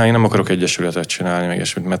japánoknál én nem akarok egyesületet csinálni, meg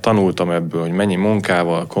eset, mert tanultam ebből, hogy mennyi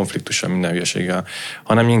munkával, konfliktussal, minden hülyeséggel,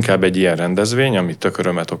 hanem inkább egy ilyen rendezvény, ami tök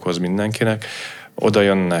örömet okoz mindenkinek. Oda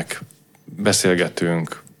jönnek,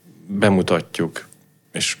 beszélgetünk, bemutatjuk,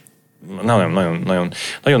 és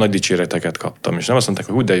nagyon nagy dicséreteket kaptam, és nem azt mondták,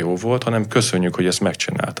 hogy úgy de jó volt, hanem köszönjük, hogy ezt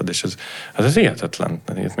megcsináltad, és ez hihetetlen,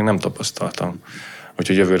 ilyet még nem tapasztaltam.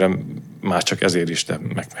 Úgyhogy jövőre már csak ezért is, de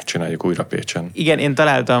megcsináljuk újra Pécsen. Igen, én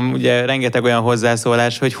találtam ugye rengeteg olyan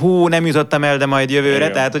hozzászólás, hogy nem jutottam el, de majd jövőre,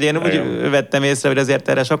 igen, tehát hogy én úgy vettem észre, hogy azért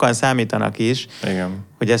erre sokan számítanak is, igen,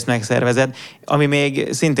 hogy ezt megszervezed. Ami még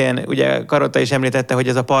szintén, ugye Karotta is említette, hogy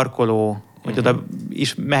ez a parkoló, hogy oda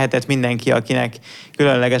is mehetett mindenki, akinek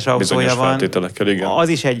különleges autója van. Igen.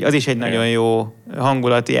 Az is egy nagyon jó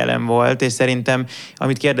hangulati elem volt, és szerintem,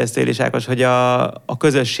 amit kérdeztél is, Ákos, hogy a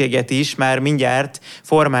közösséget is már mindjárt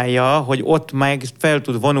formálja, hogy ott meg fel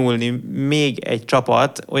tud vonulni még egy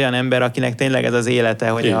csapat, olyan ember, akinek tényleg ez az élete,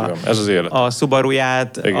 hogy ez az élet. A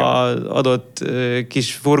Subaruját, az adott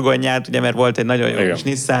kis furgonját, ugye, mert volt egy nagyon jó kis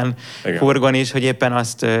Nissan furgon is, hogy éppen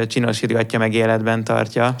azt csinosítgatja, meg életben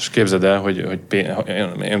tartja. És képzeld el, hogy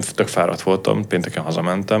én tök fáradt voltam, pénteken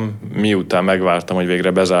hazamentem, miután megvártam, hogy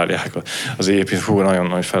végre bezárják az épít, nagyon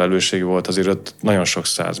nagy felelősség volt, azért ott nagyon sok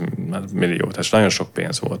 100 millió, tehát nagyon sok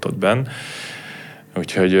pénz volt ott benn.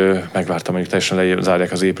 úgyhogy megvártam, hogy teljesen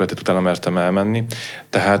lezárják az épületet, utána mertem elmenni.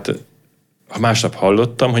 Tehát másnap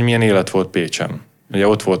hallottam, hogy milyen élet volt Pécsen. Ugye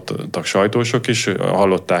ott voltak sajtósok is,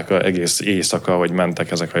 hallották egész éjszaka, hogy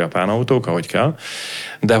mentek ezek a japán autók, ahogy kell,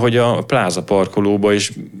 de hogy a pláza parkolóba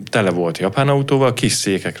is tele volt japán autóval, kis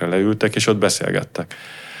székekre leültek, és ott beszélgettek.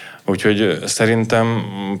 Úgyhogy szerintem,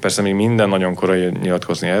 persze még minden nagyon korai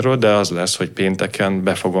nyilatkozni erről, de az lesz, hogy pénteken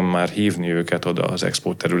be fogom már hívni őket oda az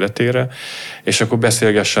expo területére, és akkor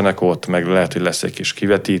beszélgessenek ott, meg lehet, hogy lesz egy kis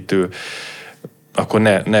kivetítő, akkor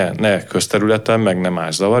ne közterületen, meg ne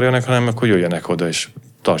más zavarjanak, hanem akkor jöjjenek oda, és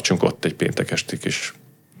tartsunk ott egy péntek esti kis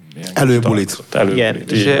előbulit. Igen,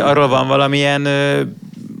 és arról van valamilyen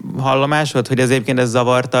hallomásod, hogy egyébként ez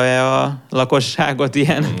zavarta-e a lakosságot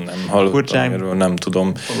ilyen? Nem hallottam erről, nem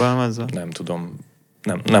tudom. Fogalmazza? Nem tudom.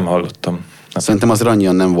 Nem hallottam. Szerintem azért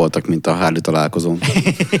annyian nem voltak, mint a Harley találkozón.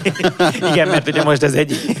 Igen, mert ugye most ez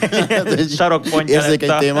egy sarokpontja lett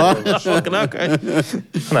a téma. soknak.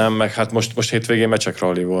 Nem, meg hát most hétvégén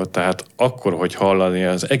mecsekralli volt, tehát akkor, hogy hallani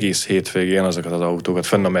az egész hétvégén azokat az autókat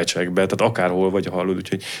fenn a meccsekbe, tehát akárhol vagy hallod,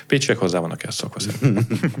 úgyhogy pécsiek hozzá vannak ezt szokva szerintem.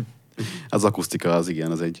 Az akusztika az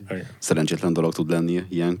igen, az egy szerencsétlen dolog tud lenni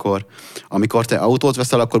ilyenkor. Amikor te autót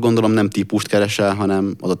veszel, akkor gondolom nem típust keresel,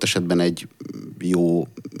 hanem adott esetben egy jó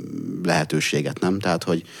lehetőséget, nem? Tehát,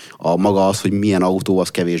 hogy a maga az, hogy milyen autó,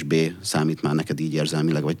 az kevésbé számít már neked így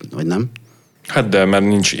érzelmileg, vagy nem? Hát de, mert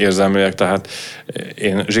nincs érzelmileg, tehát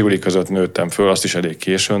én Zsiguli között nőttem föl, azt is elég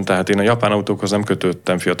későn, tehát én a japán autókhoz nem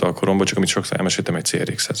kötöttem fiatal koromban, csak amit sokszor elmeséltem, egy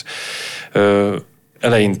CRX-hez.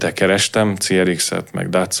 Eleinte kerestem CRX-et, meg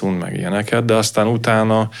Datsun, meg ilyeneket, de aztán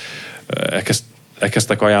utána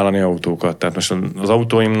elkezdtek ajánlani autókat. Tehát most az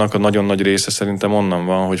autóimnak a nagyon nagy része szerintem onnan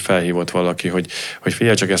van, hogy felhívott valaki, hogy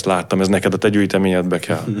figyelj, csak ezt láttam, ez neked a te gyűjteményedbe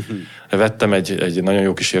kell. Vettem egy nagyon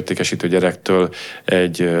jó kis értékesítő gyerektől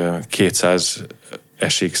egy 200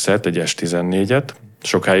 SX-et, egy S14-et.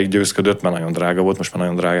 Sokáig győzködött, mert nagyon drága volt, most már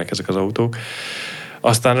nagyon drágák ezek az autók.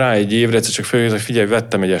 Aztán rá egy évre egyszer csak felhívott, hogy figyelj,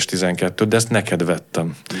 vettem egy S12-t, de ezt neked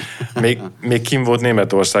vettem. Még kim volt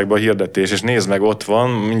Németországban a hirdetés, és nézd meg, ott van,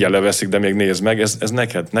 mindjárt leveszik, de még nézd meg, ez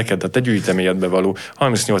neked, a te gyűjteményedbe való,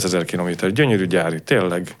 38 000 kilométer, gyönyörű gyári,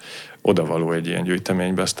 tényleg odavaló egy ilyen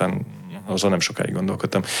gyűjteménybe, aztán azon nem sokáig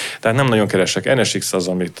gondolkodtam. Tehát nem nagyon keresek. NSX az,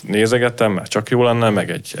 amit nézegettem, mert csak jó lenne, meg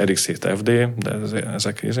egy RX-7 FD, de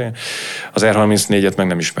ezek az R34-et meg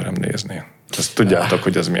nem ismerem nézni. Ezt tudjátok,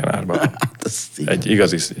 hogy az milyen árban van. Egy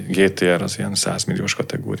igazi GTR az ilyen 100 milliós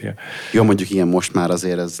kategória. Jó, mondjuk ilyen most már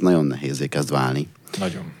azért ez nagyon nehézé kezd válni.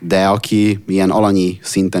 Nagyon. De aki ilyen alanyi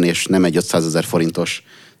szinten és nem egy 500 000 forintos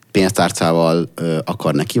pénztárcával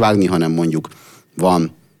akar nekivágni, hanem mondjuk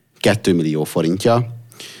van 2 millió forintja,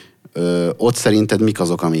 ott szerinted mik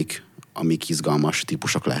azok, amik izgalmas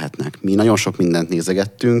típusok lehetnek? Mi nagyon sok mindent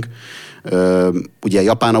nézegettünk. Ugye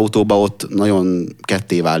japán autóban ott nagyon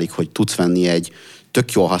ketté válik, hogy tudsz venni egy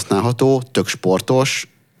tök jól használható, tök sportos,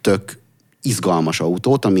 tök izgalmas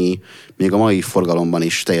autót, ami még a mai forgalomban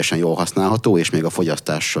is teljesen jól használható, és még a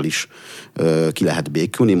fogyasztással is ki lehet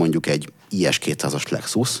békülni, mondjuk egy IS200-as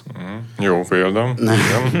Lexus. Jó példa.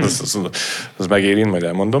 Igen. Ez megérint, majd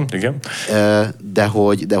elmondom. Igen. De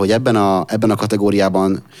hogy ebben a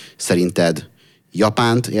kategóriában szerinted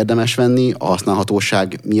Japánt érdemes venni a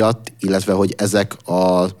használhatóság miatt, illetve hogy ezek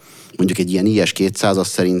mondjuk egy ilyen IS200 az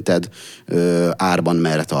szerinted árban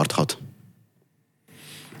merre tarthat?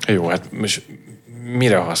 Jó, hát most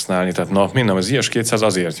mire használni? Tehát nap, mint az IS200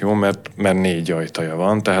 azért jó, mert 4 ajtaja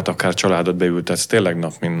van, tehát akár családot beültetsz tényleg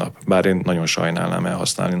nap, mint nap. Bár én nagyon sajnálnám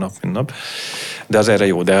elhasználni nap, mint nap. De az erre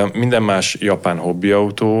jó. De minden más japán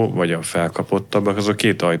hobbiautó, vagy a felkapottabbak, azok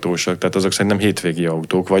 2 ajtósak, tehát azok szerintem hétvégi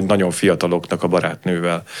autók, vagy nagyon fiataloknak a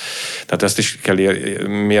barátnővel. Tehát ezt is kell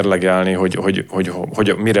mérlegelni,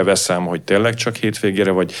 hogy mire veszem, hogy tényleg csak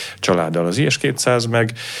hétvégére, vagy családdal. Az IS200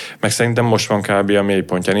 meg szerintem most van kb. A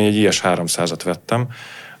mélypontján. Én egy IS300-at vettem.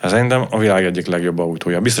 Ez szerintem a világ egyik legjobb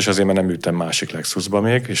autója. Biztos azért, mert nem ültem másik Lexusba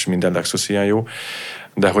még, és minden Lexus ilyen jó,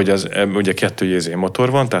 de hogy az ugye 2 JZ motor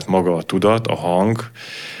van, tehát maga a tudat, a hang,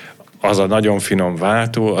 az a nagyon finom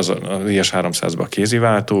váltó, az IS300-ban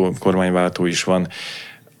kéziváltó, kormányváltó is van,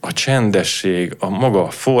 a csendesség, a maga a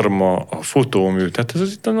forma, a fotómű, tehát ez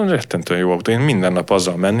egy rettentően jó autó. Én minden nap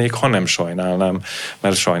azzal mennék, ha nem sajnálnám,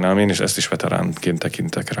 mert sajnálom én, és ezt is veteránként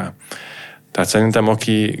tekintek rá. Tehát szerintem,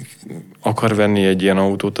 aki akar venni egy ilyen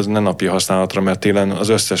autót, az ne napi használatra, mert télen az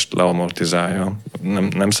összest leamortizálja.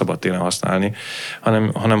 Nem szabad télen használni,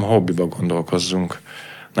 hanem hobbiba gondolkozzunk.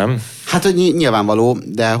 Nem? Hát, hogy nyilvánvaló,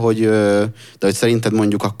 de hogy szerinted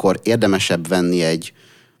mondjuk akkor érdemesebb venni egy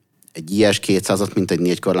IS200-at, mint egy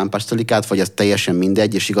 4 körlámpás telikát, vagy ez teljesen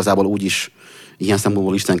mindegy, és igazából úgy is ilyen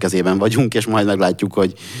szempontból Isten kezében vagyunk, és majd meglátjuk,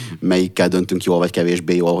 hogy melyikkel döntünk jól, vagy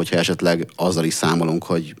kevésbé jól, hogyha esetleg azzal is számolunk,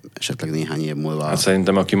 hogy esetleg néhány év múlva. Hát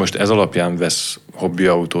szerintem, aki most ez alapján vesz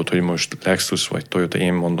hobbiautót, hogy most Lexus vagy Toyota,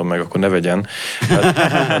 én mondom meg, akkor ne vegyen.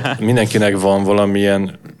 Hát mindenkinek van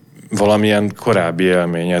valamilyen korábbi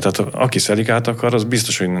élménye. Tehát aki szelikát akar, az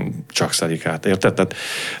biztos, hogy csak szelikát. Érted?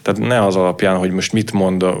 Tehát ne az alapján, hogy most mit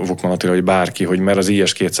mond a Vukmann Attila, hogy bárki, hogy mert az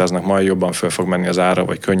IS-200-nak majd jobban föl fog menni az ára,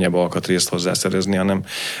 vagy könnyebb alkatrészt hozzászerezni,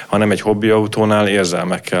 hanem egy hobbiautónál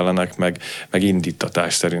érzelmek kellenek, meg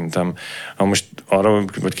indítatás szerintem. Ha most arra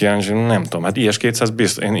vagy kíváncsi, nem tudom, hát IS-200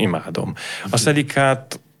 biztos, én imádom. A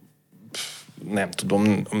szelikát nem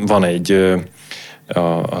tudom, van egy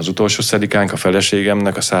az utolsó szelikánk, a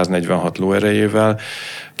feleségemnek a 146 lóerejével,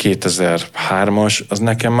 2003-as, az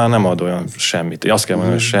nekem már nem ad olyan semmit. Azt kell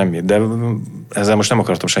mondani, hogy semmit, de ezzel most nem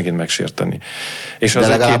akartam senkit megsérteni. És de az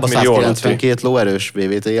legalább a 192 alatti, lóerős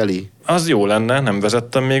VVT-jeli? Az jó lenne, nem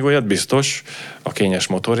vezettem még olyat, biztos, a kényes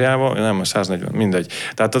motorjával, nem a 140, mindegy.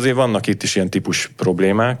 Tehát azért vannak itt is ilyen típus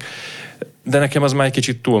problémák, de nekem az már egy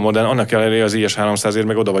kicsit túl modern, annak ellenére az IS-300-ért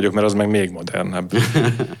meg oda vagyok, mert az meg még modernebb.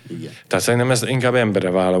 Tehát szerintem ez inkább embere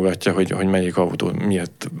válogatja, hogy melyik autó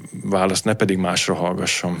miért választ, ne pedig másra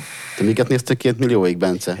hallgassam. Te miket néztek 2 millióig,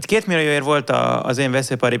 Bence? 2 millióért volt az én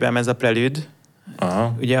veszélyparipám, ez a Prelude.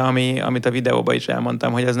 Aha. Ugye, amit a videóban is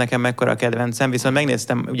elmondtam, hogy az nekem mekkora kedvencem, viszont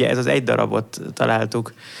megnéztem, ugye ez az egy darabot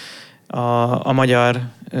találtuk a magyar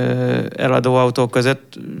eladóautók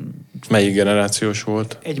között. Melyik generációs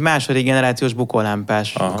volt? Egy második generációs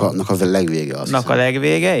bukólámpás. Annak a legvége az. A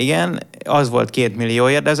legvége, igen. Az volt 2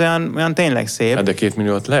 millióért, de ez olyan tényleg szép. Hát de 2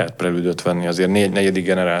 milliót lehet Prelude-öt venni, azért negyedik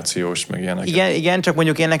generációs, meg ilyenek. Igen, csak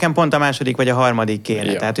mondjuk én nekem pont a második vagy a harmadik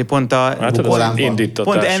kéne. Ja. Tehát, hogy pont a bukólámpa.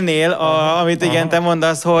 Pont ennél, amit igen, te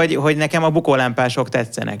mondasz, hogy nekem a bukólámpások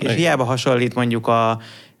tetszenek. És hiába hasonlít mondjuk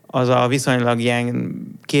az a viszonylag ilyen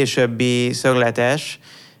későbbi szögletes,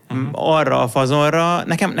 arra a fazonra,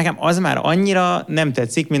 nekem az már annyira nem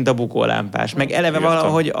tetszik, mint a bukólámpás. Meg eleve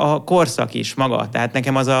valahogy a korszak is maga. Tehát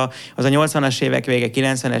nekem az a 80-as évek vége,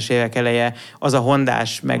 90-es évek eleje, az a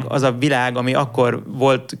hondás, meg az a világ, ami akkor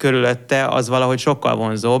volt körülötte, az valahogy sokkal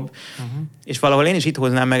vonzóbb. És valahol én is itt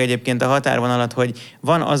hoznám meg egyébként a határvonalat, hogy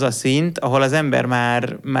van az a szint, ahol az ember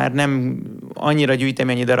már nem annyira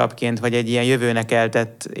gyűjteményi darabként, vagy egy ilyen jövőnek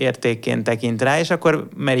eltett értékként tekint rá, és akkor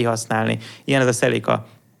meri használni. Ilyen az a Celica.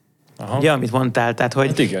 Aha. Ugye, amit mondtál, tehát hogy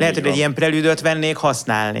hát igen, lehet, hogy egy ilyen Prelude-öt vennék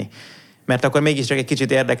használni. Mert akkor mégiscsak egy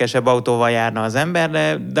kicsit érdekesebb autóval járna az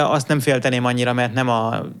ember, de azt nem félteném annyira, mert nem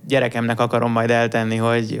a gyerekemnek akarom majd eltenni,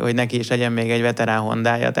 hogy neki is legyen még egy veterán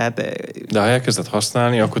Hondája. Tehát... De ha elkezded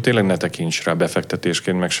használni, akkor tényleg ne tekints rá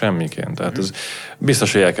befektetésként, meg semmiként. Tehát ez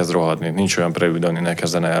biztos, hogy elkezd rohadni. Nincs olyan Prelude, ami ne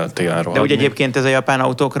kezdene el télen rohadni. De ugye egyébként ez a japán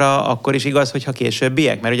autókra akkor is igaz, hogyha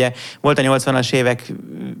későbbiek, mert ugye volt a 80-as évek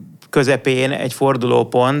közepén egy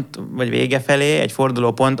fordulópont, vagy vége felé egy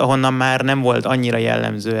fordulópont, ahonnan már nem volt annyira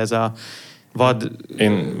jellemző ez a vad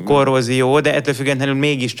korrózió, de ettől függetlenül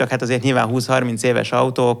mégiscsak, hát azért nyilván 20-30 éves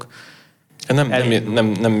autók.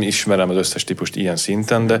 Nem ismerem az összes típust ilyen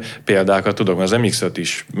szinten, de példákat tudok, mert az MX-5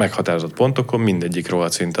 is meghatározott pontokon, mindegyik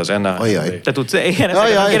rohadt szinte az NA. Te tudsz,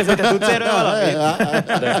 te tudsz erről valamit?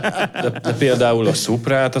 De például a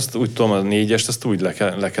Suprát, azt úgy tudom, a 4-est, azt úgy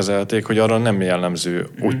lekezelték, hogy arra nem jellemző,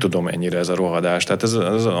 úgy tudom ennyire ez a rohadás. Tehát ez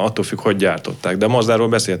attól függ, hogy gyártották. De Mazdáról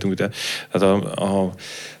beszéltünk, tehát a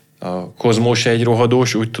Kozmos egy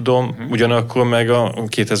rohadós, úgy tudom, ugyanakkor meg a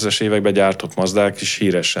 2000-es években gyártott Mazdák is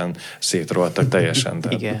híresen szétrohadtak teljesen.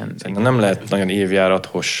 Igen. Nem lehet nagyon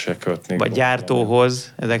évjárathoz se kötni. Vagy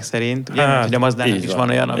gyártóhoz, ezek szerint. Ugye, hogy a Mazdának is van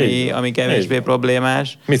olyan, ami kevésbé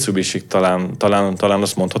problémás. Mitsubishi talán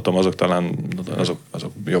azt mondhatom, azok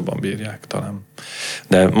jobban bírják talán.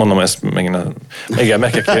 De mondom, ezt megint igen,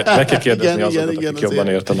 meg kell kérdezni azokat, akik jobban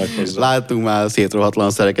értenek hozzá. Láttunk már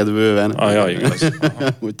szétrohatlan szereket bőven. Igaz.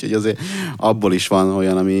 Úgyhogy azért abból is van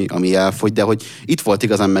olyan, ami elfogy, de hogy itt volt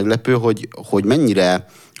igazán meglepő, hogy mennyire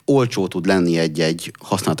olcsó tud lenni egy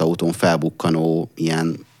használt autón felbukkanó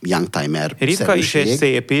ilyen youngtimer ritka is és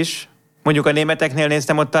szép is. Mondjuk a németeknél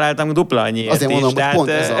néztem, ott találtam dupla annyiért azért mondom, is. hogy pont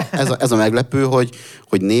ez a meglepő,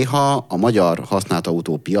 hogy néha a magyar használt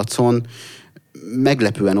autópiacon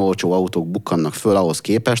meglepően olcsó autók bukkannak föl ahhoz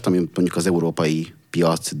képest, ami mondjuk az európai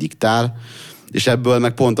piac diktál, és ebből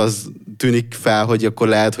meg pont az tűnik fel, hogy akkor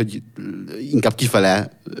lehet, hogy inkább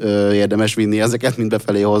kifele érdemes vinni ezeket, mint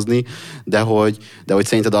befelé hozni, de hogy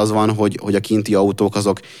szerinted az van, hogy a kinti autók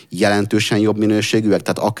azok jelentősen jobb minőségűek?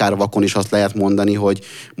 Tehát akár vakon is azt lehet mondani, hogy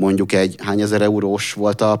mondjuk hány ezer eurós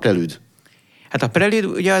volt a Prelude? Hát a Prelude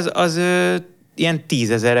ugye az ilyen 10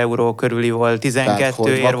 000 euró körüli volt,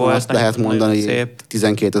 12 volt. Azt lehet mondani,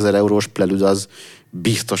 12 000 eurós prelüd az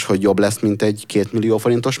biztos, hogy jobb lesz, mint egy 2 millió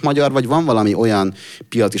forintos magyar, vagy van valami olyan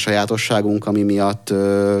piaci sajátosságunk, ami miatt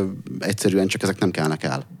egyszerűen csak ezek nem kellnek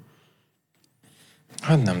el?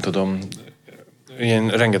 Hát nem tudom. Én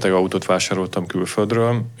rengeteg autót vásároltam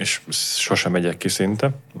külföldről, és sosem megyek ki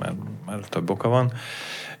szinte, mert több oka van,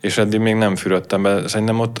 és eddig még nem fürödtem be.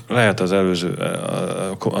 Szerintem ott lehet az előző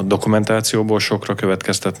a dokumentációból sokra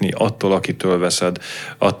következtetni, attól, akitől veszed,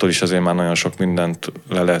 attól is azért már nagyon sok mindent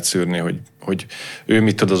le lehet szűrni, hogy ő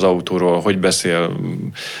mit tud az autóról, hogy beszél,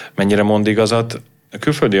 mennyire mond igazat. A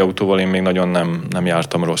külföldi autóval én még nagyon nem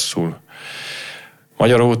jártam rosszul.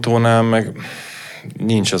 Magyar autónál meg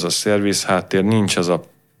nincs az a szerviz háttér, nincs az a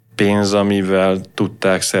pénz, amivel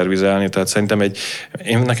tudták szervizelni. Tehát szerintem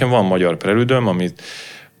nekem van magyar prelüdöm, amit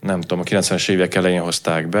nem tudom, a 90-es évek elején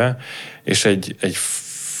hozták be, és egy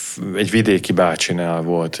vidéki bácsinál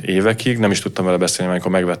volt évekig, nem is tudtam vele beszélni,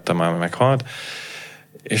 amikor megvettem, már meghalt.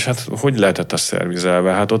 És hát hogy lehetett azt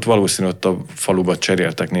szervizelve? Hát ott valószínű, ott a faluban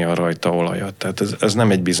cseréltek néha rajta olajat. Tehát ez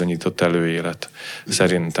nem egy bizonyított előélet,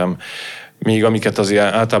 szerintem. Míg amiket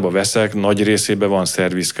azért általában veszek, nagy részében van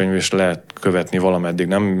szervizkönyv, és lehet követni valameddig,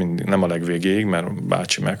 nem a legvégéig, mert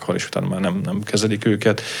bácsi meghal, és utána már nem kezelik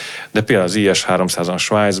őket. De például az IS 300-an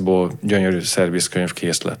Svájcból gyönyörű szervizkönyv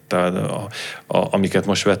kész lett. Amiket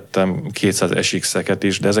most vettem, 200 SX-eket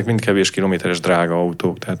is, de ezek mind kevés kilométeres drága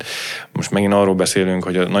autók. Tehát most megint arról beszélünk,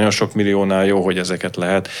 hogy nagyon sok milliónál jó, hogy ezeket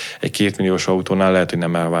lehet. Egy 2 milliós autónál lehet, hogy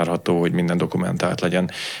nem elvárható, hogy minden dokumentált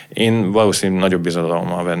legyen. Én valószínűleg nagyobb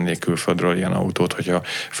bizalommal vennék külföldről ilyen autót, hogyha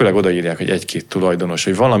főleg odaírják, hogy egy-két tulajdonos,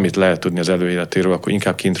 hogy valamit lehet tudni az előéletéről, akkor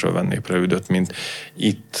inkább kintről vennék prelüdöt, mint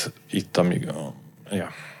itt amíg...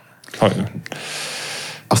 Ja.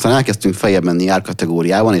 Aztán elkezdtünk feljebb menni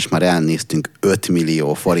árkategóriában, és már elnéztünk 5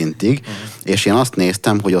 millió forintig, és én azt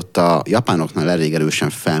néztem, hogy ott a japánoknál elég erősen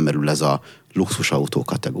felmerül ez a luxusautó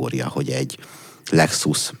kategória, hogy egy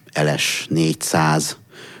Lexus LS 400,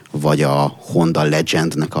 vagy a Honda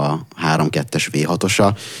Legendnek a 3.2-es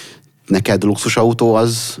V6-osa. Neked luxusautó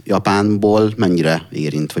az Japánból mennyire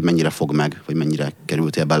érint, vagy mennyire fog meg, vagy mennyire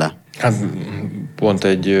kerültél bele? Hát pont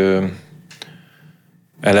egy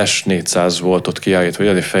LS 400 volt ott kiállít, vagy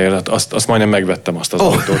elég fehér, azt majdnem megvettem azt az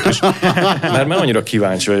autót is. Mert annyira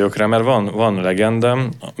kíváncsi vagyok rá, mert van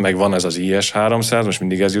legendem, meg van ez az IS 300, most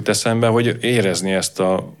mindig ez jut eszembe, hogy érezni ezt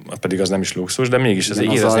pedig az nem is luxus, de mégis ez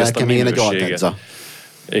érezni ezt a minőséget.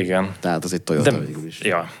 Igen. Tehát az egy Toyota végül is.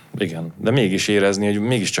 Ja, igen. De mégis érezni, hogy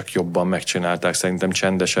mégiscsak jobban megcsinálták, szerintem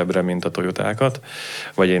csendesebbre, mint a Toyotákat.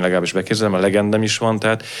 Vagy én legalábbis beképzelem, a legendem is van,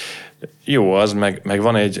 tehát jó az, meg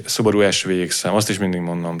van egy Subaru SVX-em, azt is mindig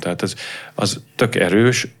mondom, tehát az tök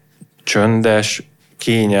erős, csöndes,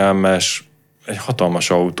 kényelmes, egy hatalmas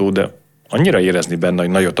autó, de annyira érezni benne, hogy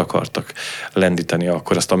nagyot akartak lendíteni,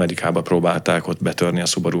 akkor azt Amerikába próbálták ott betörni a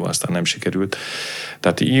Subaru, aztán nem sikerült.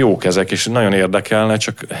 Tehát jók ezek, és nagyon érdekelne,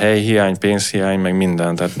 csak helyhiány, pénzhiány, meg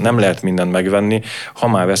minden. Tehát nem lehet mindent megvenni. Ha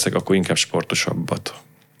már veszek, akkor inkább sportosabbat.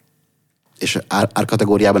 És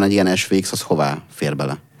árkategóriában egy ilyen SVX az hová fér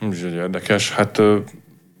bele? Ez egy érdekes. Hát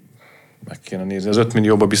meg kéne nézni. Az 5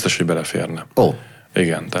 millióba biztos, hogy beleférne. Ó.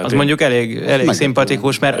 Igen. Tehát az mondjuk elég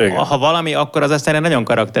szimpatikus, mert igen. Ha valami, akkor az aztán egy nagyon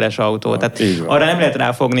karakteres autó. Tehát arra nem lehet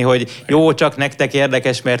ráfogni, hogy jó, csak nektek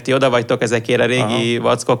érdekes, mert ti oda vagytok ezekért a régi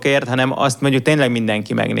vackokért, hanem azt mondjuk tényleg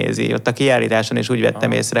mindenki megnézi. Ott a kiállításon is úgy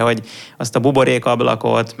vettem észre, hogy azt a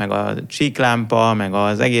buborékablakot, meg a csíklámpa, meg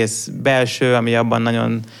az egész belső, ami abban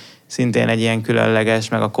nagyon szintén egy ilyen különleges,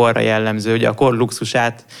 meg a korra jellemző, ugye a kor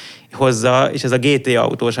luxusát hozza, és ez a GT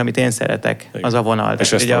autós, amit én szeretek, az a vonal.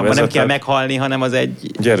 És ugye abban nem kell meghalni, hanem az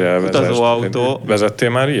egy utazó autó. Vezettél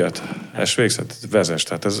már ilyet? SVX-et? Vezess,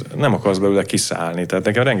 tehát ez nem akarsz belőle kiszállni, tehát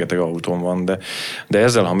nekem rengeteg autóm van, de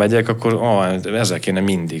ezzel, ha megyek, akkor ezzel kéne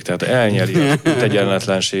mindig, tehát elnyeri az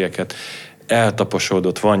egyenletlenségeket,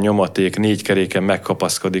 eltaposodott, van nyomaték, 4 keréken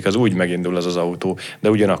megkapaszkodik, az úgy megindul az autó, de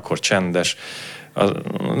ugyanakkor csendes.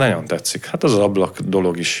 Nagyon tetszik. Hát az ablak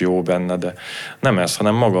dolog is jó benne, de nem ez,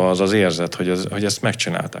 hanem maga az érzet, hogy ezt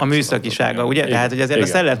megcsinálták. A műszakisága, ugye? Tehát, hogy azért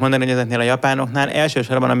azt el lehet mondani, hogy ezeknél a japánoknál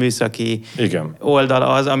elsősorban a műszaki oldal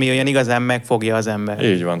az, ami olyan igazán megfogja az ember.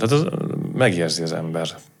 Így van, tehát megérzi az ember,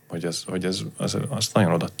 hogy azt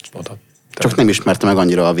nagyon oda csak nem ismerte meg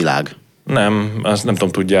annyira a világ. Nem, azt nem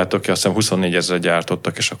tudom, tudjátok, azt hiszem 24 000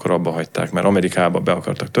 gyártottak, és akkor abba hagyták, mert Amerikába be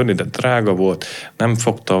akartak törni, de drága volt, nem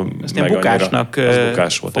fogta ezt meg bukásnak annyira.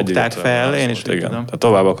 Bukás volt, fogták fel, én is igen. Tudom. Tehát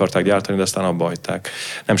tovább akarták gyártani, de aztán abba hagyták.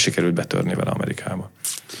 Nem sikerült betörni vele Amerikába.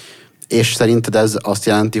 És szerinted ez azt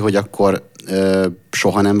jelenti, hogy akkor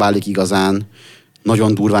soha nem válik igazán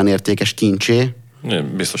nagyon durván értékes kincsé,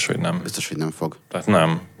 Biztos, hogy nem. Biztos, hogy nem fog. Tehát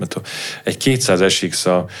nem. Egy 200 SX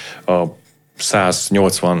a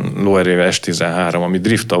 180 lóerővel S13, ami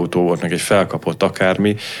driftautó volt, meg egy felkapott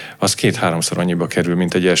akármi, az 2-3-szor annyiba kerül,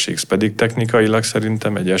 mint egy SX. Pedig technikailag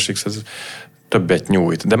szerintem egy SX ez többet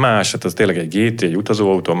nyújt. De más, hát az tényleg egy GT, egy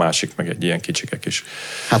utazóautó, másik meg egy ilyen kicsikek is.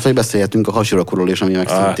 Hát, hogy beszélhetünk a hasirokuról is, ami meg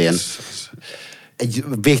szintén egy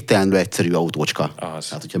végtelenül egyszerű autócska. Az.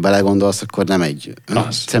 Tehát, hogyha belegondolsz, akkor nem egy...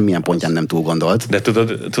 Semmilyen pontján nem túl gondolt. De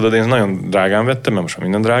tudod, én nagyon drágán vettem, mert most már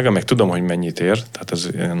minden drága, meg tudom, hogy mennyit ér, tehát ez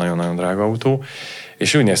nagyon-nagyon drága autó,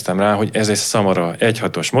 és úgy néztem rá, hogy ez egy szamara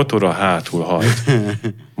 1.6-os motorra hátul hajt.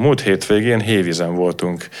 Múlt hétvégén hévízen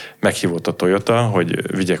voltunk, meghívott a Toyota,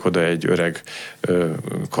 hogy vigyek oda egy öreg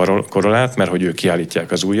Corollát, mert hogy ők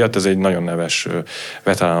kiállítják az újat. Ez egy nagyon neves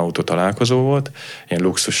veteránautó találkozó volt, ilyen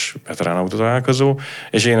luxus veteránautó találkozó,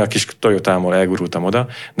 és én a kis Toyotámmal elgurultam oda,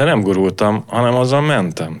 de nem gurultam, hanem azzal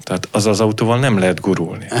mentem. Tehát az autóval nem lehet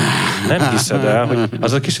gurulni. Nem hiszed el, hogy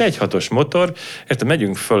az a kis 1.6-os motor, érted,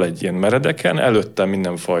 megyünk föl egy ilyen meredeken, előttem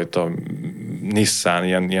mindenfajta Nissan,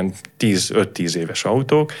 ilyen 5-10 éves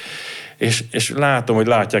autók, és látom, hogy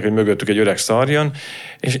látják, hogy mögöttük egy öreg szarjon,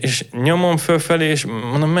 és nyomom fölfelé, és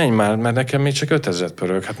mondom, menj már, mert nekem még csak 5000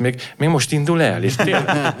 pörög, hát még most indul el, és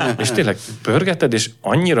tényleg pörgeted, és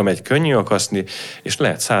annyira megy könnyű akaszni, és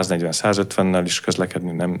lehet 140-150-nel is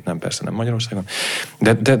közlekedni, nem persze nem Magyarországon,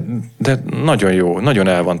 de nagyon jó, nagyon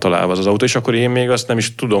el van találva az autó, és akkor én még azt nem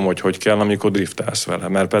is tudom, hogy kell, amikor driftálsz vele,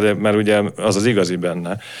 mert ugye az igazi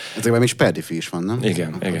benne. Ezekben még sperdifi is van, nem?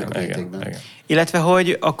 Igen. Illetve,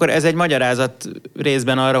 hogy akkor ez egy magyarázat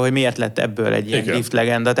részben arra, hogy miért lett ebből egy ilyen drift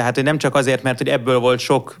legenda. Tehát, hogy nem csak azért, mert hogy ebből volt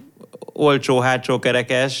sok olcsó hátsó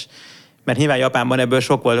kerekes, mert nyilván Japánban ebből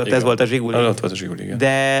sok volt, igen. Ez volt a Zsiguli. Ott volt a Zsiguli, igen.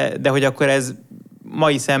 De hogy akkor ez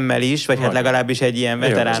mai szemmel is, vagy hát legalábbis egy ilyen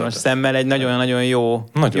veterános szemmel egy nagyon-nagyon jó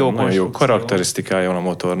nagyon jó karakterisztikája van a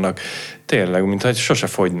motornak. Tényleg, mintha sose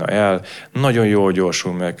fogyna el, nagyon jól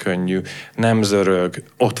gyorsul, meg könnyű, nem zörög,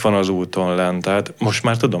 ott van az úton lent, tehát most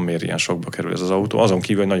már tudom, miért ilyen sokba kerül ez az autó, azon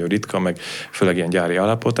kívül, hogy nagyon ritka, meg főleg ilyen gyári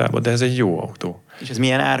állapotában, de ez egy jó autó. És ez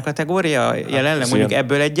milyen árkategória jelenleg? Mondjuk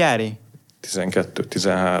ebből egy gyári?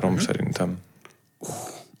 12-13 szerintem.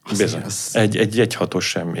 Bizony. Egy hatos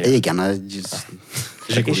semmi. Igen,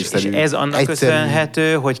 és ez annak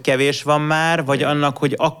köszönhető, hogy kevés van már, vagy annak,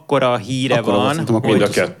 hogy akkora híre van? Mind a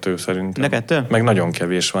kettő szerintem. Mind a kettő? Meg nagyon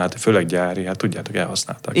kevés van, hát főleg gyári, hát tudjátok,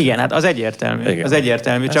 elhasználták. Igen, hát az egyértelmű. Igen. Az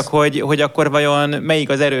egyértelmű, csak hogy akkor vajon melyik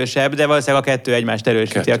az erősebb, de valószínűleg a kettő egymást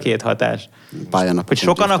erősíti, a két hatás. Hogy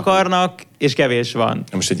sokan akarnak, és kevés van.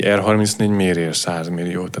 Most egy R34 miért ér 100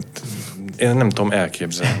 millió? Tehát én nem tudom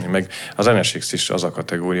elképzelni, meg az NSX is az a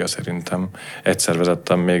kategória szerintem. Egyszer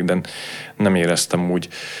vezettem még, de nem éreztem úgy,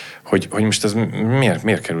 hogy most ez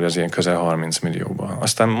miért kerül ez ilyen közel 30 millióba.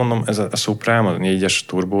 Aztán mondom, ez a Suprám, a 4-es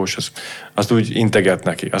turbós, azt úgy integet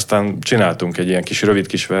neki. Aztán csináltunk egy ilyen kis rövid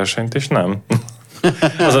kis versenyt, és nem.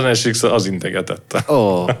 Az NSX az integetette.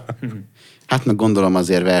 Hát meg gondolom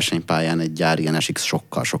azért versenypályán egy gyári NSX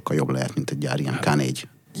sokkal jobb lehet, mint egy gyári K4.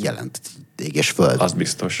 Jelent ég és föld. Az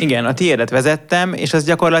biztos. Igen, a tiédet vezettem, és az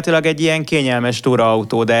gyakorlatilag egy ilyen kényelmes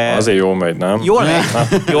túraautó, de... Azért jól megy, nem?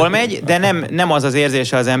 Jól megy, de nem az az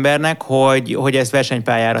érzése az embernek, hogy ezt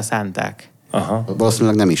versenypályára szánták. Aha.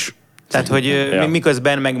 Valószínűleg nem is. Tehát, hogy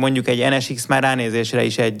miközben meg mondjuk egy NSX már ránézésre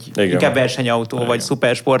is egy inkább versenyautó, vagy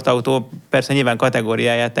szupersportautó, persze nyilván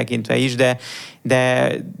kategóriáját tekintve is,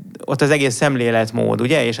 de ott az egész szemléletmód,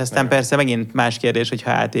 ugye? És aztán persze megint más kérdés, hogy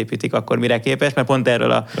ha átépítik, akkor mire képes, mert pont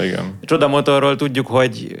erről a csodamotorról tudjuk,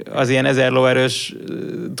 hogy az ilyen 1000 lóerős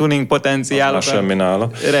tuning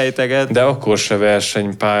potenciálokat rejteget. De akkor se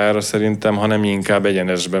versenypályára szerintem, hanem inkább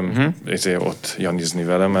egyenesben ott janizni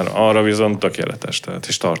vele, mert arra viszont tökéletes, tehát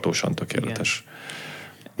és tartósan tökéletes.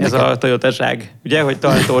 Igen. Ez a Toyotaság, ugye, hogy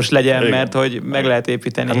tartós legyen, mert hogy meg lehet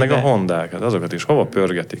építeni. Hát meg a Hondák, hát azokat is, hova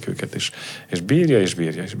pörgetik őket is. És bírja.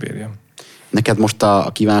 Neked most a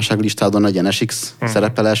kívánságlistádon egy NSX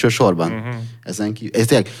szerepel elsősorban? Ezen kívül. Ez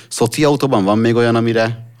tényleg szociautóban van még olyan,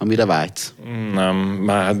 amire vágysz? Nem,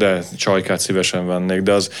 már de Csajkát szívesen vennék,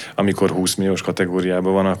 de az, amikor 20 milliós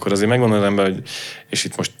kategóriában van, akkor azért megmondom az ember, hogy, és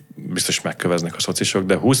itt most biztos megköveznek a szocisok,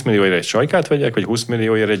 de 20 millióért egy Csajkát vegyek, vagy 20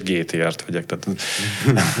 millióért egy GT-ert vegyek. Tehát...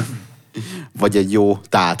 Vagy egy jó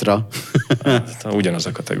Tátra. Hát, ugyanaz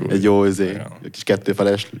a kategória. Egy jó kis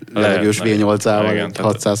kettőfeles levegős V8-ával,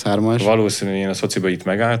 603-as. Valószínűleg én a szociba itt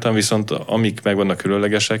megálltam, viszont amik meg vannak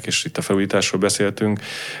különlegesek, és itt a felújításról beszéltünk,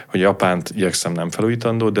 hogy Japánt igyekszem nem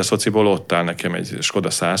felújítandó, de a szociból ott áll nekem egy Skoda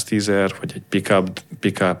 110R, vagy egy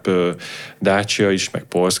pick-up Dacia is, meg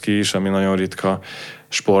Polski is, ami nagyon ritka.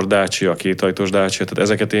 sportdácsi, a kétajtós dácsi, tehát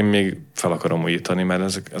ezeket én még fel akarom újítani,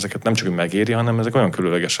 mert ezeket nem csak hogy megéri, hanem ezek olyan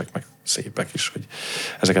különlegesek, meg szépek is, hogy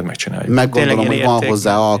ezeket megcsináljuk. Meggondolom, hogy van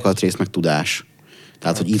hozzá alkatrész, meg tudás.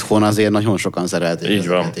 Tehát, hogy itthon azért nagyon sokan szerelték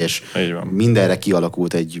ezeket, és mindenre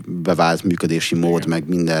kialakult egy bevált működési mód, meg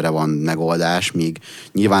mindenre van megoldás, míg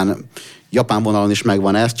nyilván japán vonalon is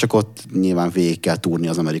megvan ez, csak ott nyilván végig kell túrni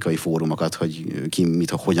az amerikai fórumokat, hogy ki mit,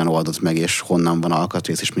 hogyan oldott meg, és honnan van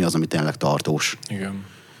alkatrész, és mi az, ami tényleg tartós. Igen.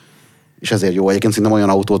 És ezért jó egyébként szerintem olyan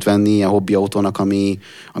autót venni, ilyen hobbi autónak,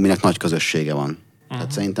 aminek nagy közössége van.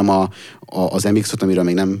 Tehát szerintem az MX-ot, amiről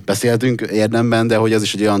még nem beszéltünk érdemben, de hogy az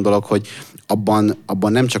is egy olyan dolog, hogy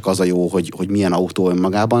abban nem csak az a jó, hogy milyen autó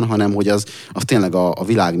önmagában, hanem hogy az tényleg a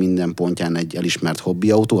világ minden pontján egy elismert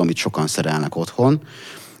hobbi autó, amit sokan szerelnek otthon,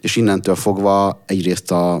 és innentől fogva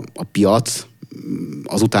egyrészt a piac,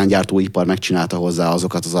 az utángyártóipar megcsinálta hozzá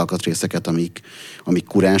azokat az alkatrészeket, amik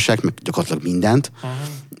kurensek, meg gyakorlatilag mindent,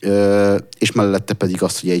 és mellette pedig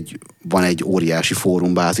az, hogy van egy óriási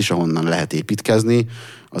fórumbázis, ahonnan lehet építkezni,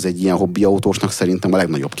 az egy ilyen hobbi autósnak szerintem a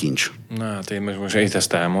legnagyobb kincs. Na hát én most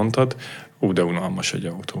ezt elmondtad, de unalmas egy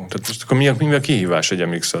autó. Tehát most akkor mi a kihívás egy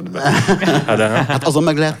MX-5-be? Hát azon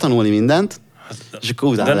meg lehet tanulni mindent, és akkor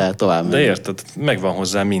utána lehet tovább menni. De érted, megvan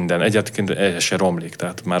hozzá minden. Egyébként ez se romlik,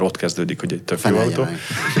 tehát már ott kezdődik, hogy egy tök jó autó.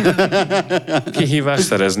 Kihívás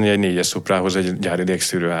szerezni egy 4-es Suprához egy gyári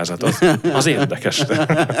légszűrőházat. Az érdekes.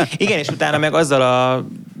 Igen, és utána meg azzal a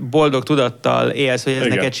boldog tudattal élsz, hogy ez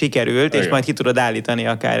neked sikerült, és majd ki tudod állítani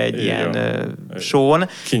akár egy ilyen són,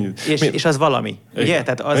 és az valami. Ugye?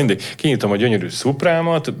 Tehát az... Mindig kinyitom a gyönyörű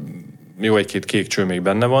Suprámat, jó, egy-két kék cső még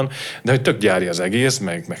benne van, de hogy tök gyári az egész,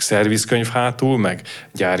 meg szervizkönyv hátul, meg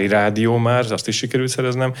gyári rádió már, azt is sikerült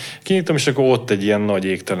szereznem. Kinyitom, és akkor ott egy ilyen nagy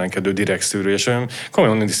égtelenkedő direktszűrő, és olyan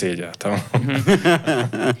komolyan mindig szégyeltem.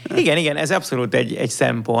 Igen, ez abszolút egy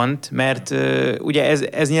szempont, mert ugye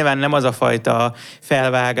ez nyilván nem az a fajta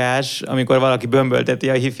felvágás, amikor valaki bömbölteti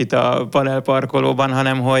a hifit a panelparkolóban,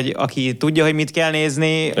 hanem hogy aki tudja, hogy mit kell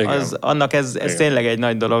nézni, annak ez tényleg egy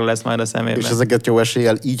nagy dolog lesz majd a szemében. És ezeket jó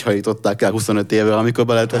eséllyel így hajították el 25 évvel, amikor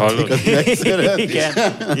beletették az direktszűrőt. Igen.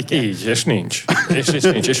 Így, és nincs.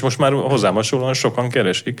 És most már hozzám hasonlóan sokan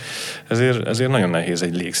keresik. Ezért nagyon nehéz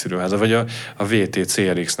egy légszűrőháza. Vagy a VT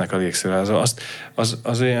CRX-nek a légszűrőháza.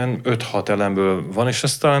 Az ilyen 5-6 elemből van, és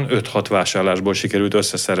azt talán 5-6 vásárlásból sikerült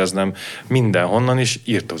összeszereznem mindenhonnan, és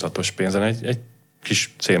irtózatos pénzen. Egy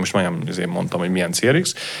kis cél, most már nem mondtam, hogy milyen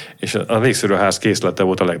CRX, és a légszűrőház készlete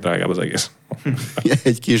volt a legdrágább az egész.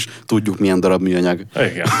 Egy kis, tudjuk milyen darab műanyag.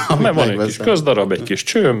 Igen, mert van egy kis közdarab, egy kis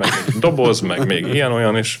cső, meg egy doboz, meg még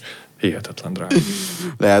ilyen-olyan is. Hihetetlen drága.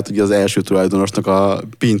 Lehet, hogy az első tulajdonosnak a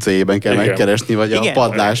pincéjében kell megkeresni, vagy a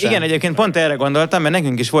padlásán. Igen, egyébként pont erre gondoltam, mert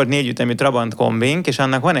nekünk is volt 4 ütemű Trabant kombink, és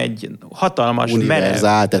annak van egy hatalmas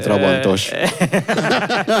univerzál, tehát Trabantos.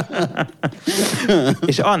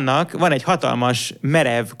 És annak van egy hatalmas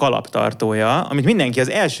merev kalaptartója, amit mindenki az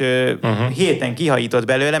első héten kihajított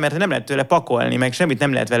belőle, mert nem lehet tőle pakolni, meg semmit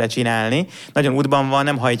nem lehet vele csinálni. Nagyon útban van,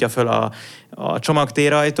 nem hajtja föl a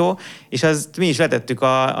csomagtérajtó, és azt mi is letettük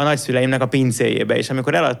a nagyszüleimnek a pincéjébe, és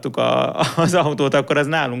amikor eladtuk az autót, akkor az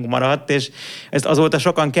nálunk maradt, és ezt azóta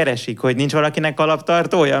sokan keresik, hogy nincs valakinek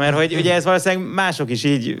kalaptartója, mert hogy ugye ez valószínűleg mások is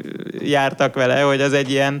így jártak vele, hogy az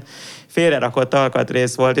egy ilyen félrerakott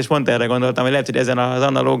alkatrész volt, és pont erre gondoltam, hogy lehet, hogy ezen az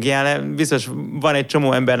analógián biztos van egy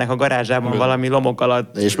csomó embernek a garázsában valami lomok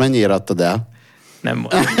alatt. És mennyire adtad el? Nem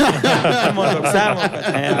mondok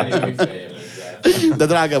számokat. De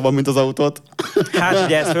drágábban, mint az autót. Hát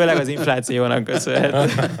ugye ez főleg az inflációnak köszönhető.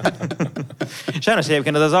 Sajnos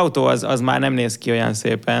egyébként az autó az már nem néz ki olyan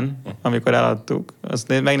szépen, amikor eladtuk.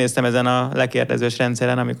 Azt megnéztem ezen a lekérdezős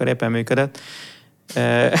rendszeren, amikor éppen működött.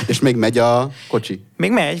 És még megy a kocsi?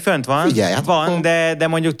 Még megy, fönt van. Figyelj, hát van, de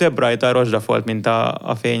mondjuk több rajta a rozsdafolt, mint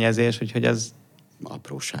a fényezés, úgyhogy az...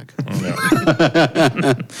 Apróság.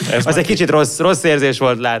 Az egy kicsit rossz érzés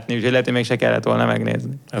volt látni, úgyhogy lehet, hogy még se kellett volna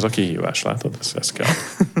megnézni. Ez a kihívás, látod? Ez kell.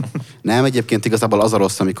 Nem, egyébként igazából az a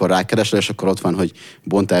rossz, amikor rákeresel, és akkor ott van, hogy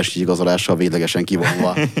bontási igazolással véglegesen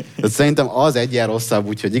kivonva. Tehát szerintem az egyen rosszabb,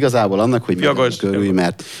 úgyhogy igazából annak, hogy meg körül,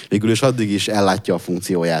 mert végül is addig is ellátja a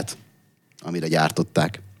funkcióját, amire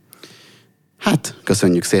gyártották. Hát,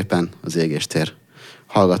 köszönjük szépen az égéstér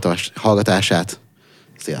hallgatását.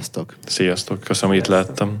 Sziasztok! Sziasztok, köszönöm, hogy itt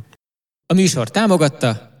lehettem. A műsor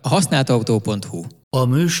támogatta a használtautó.hu. A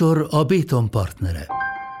műsor a Béton partnere.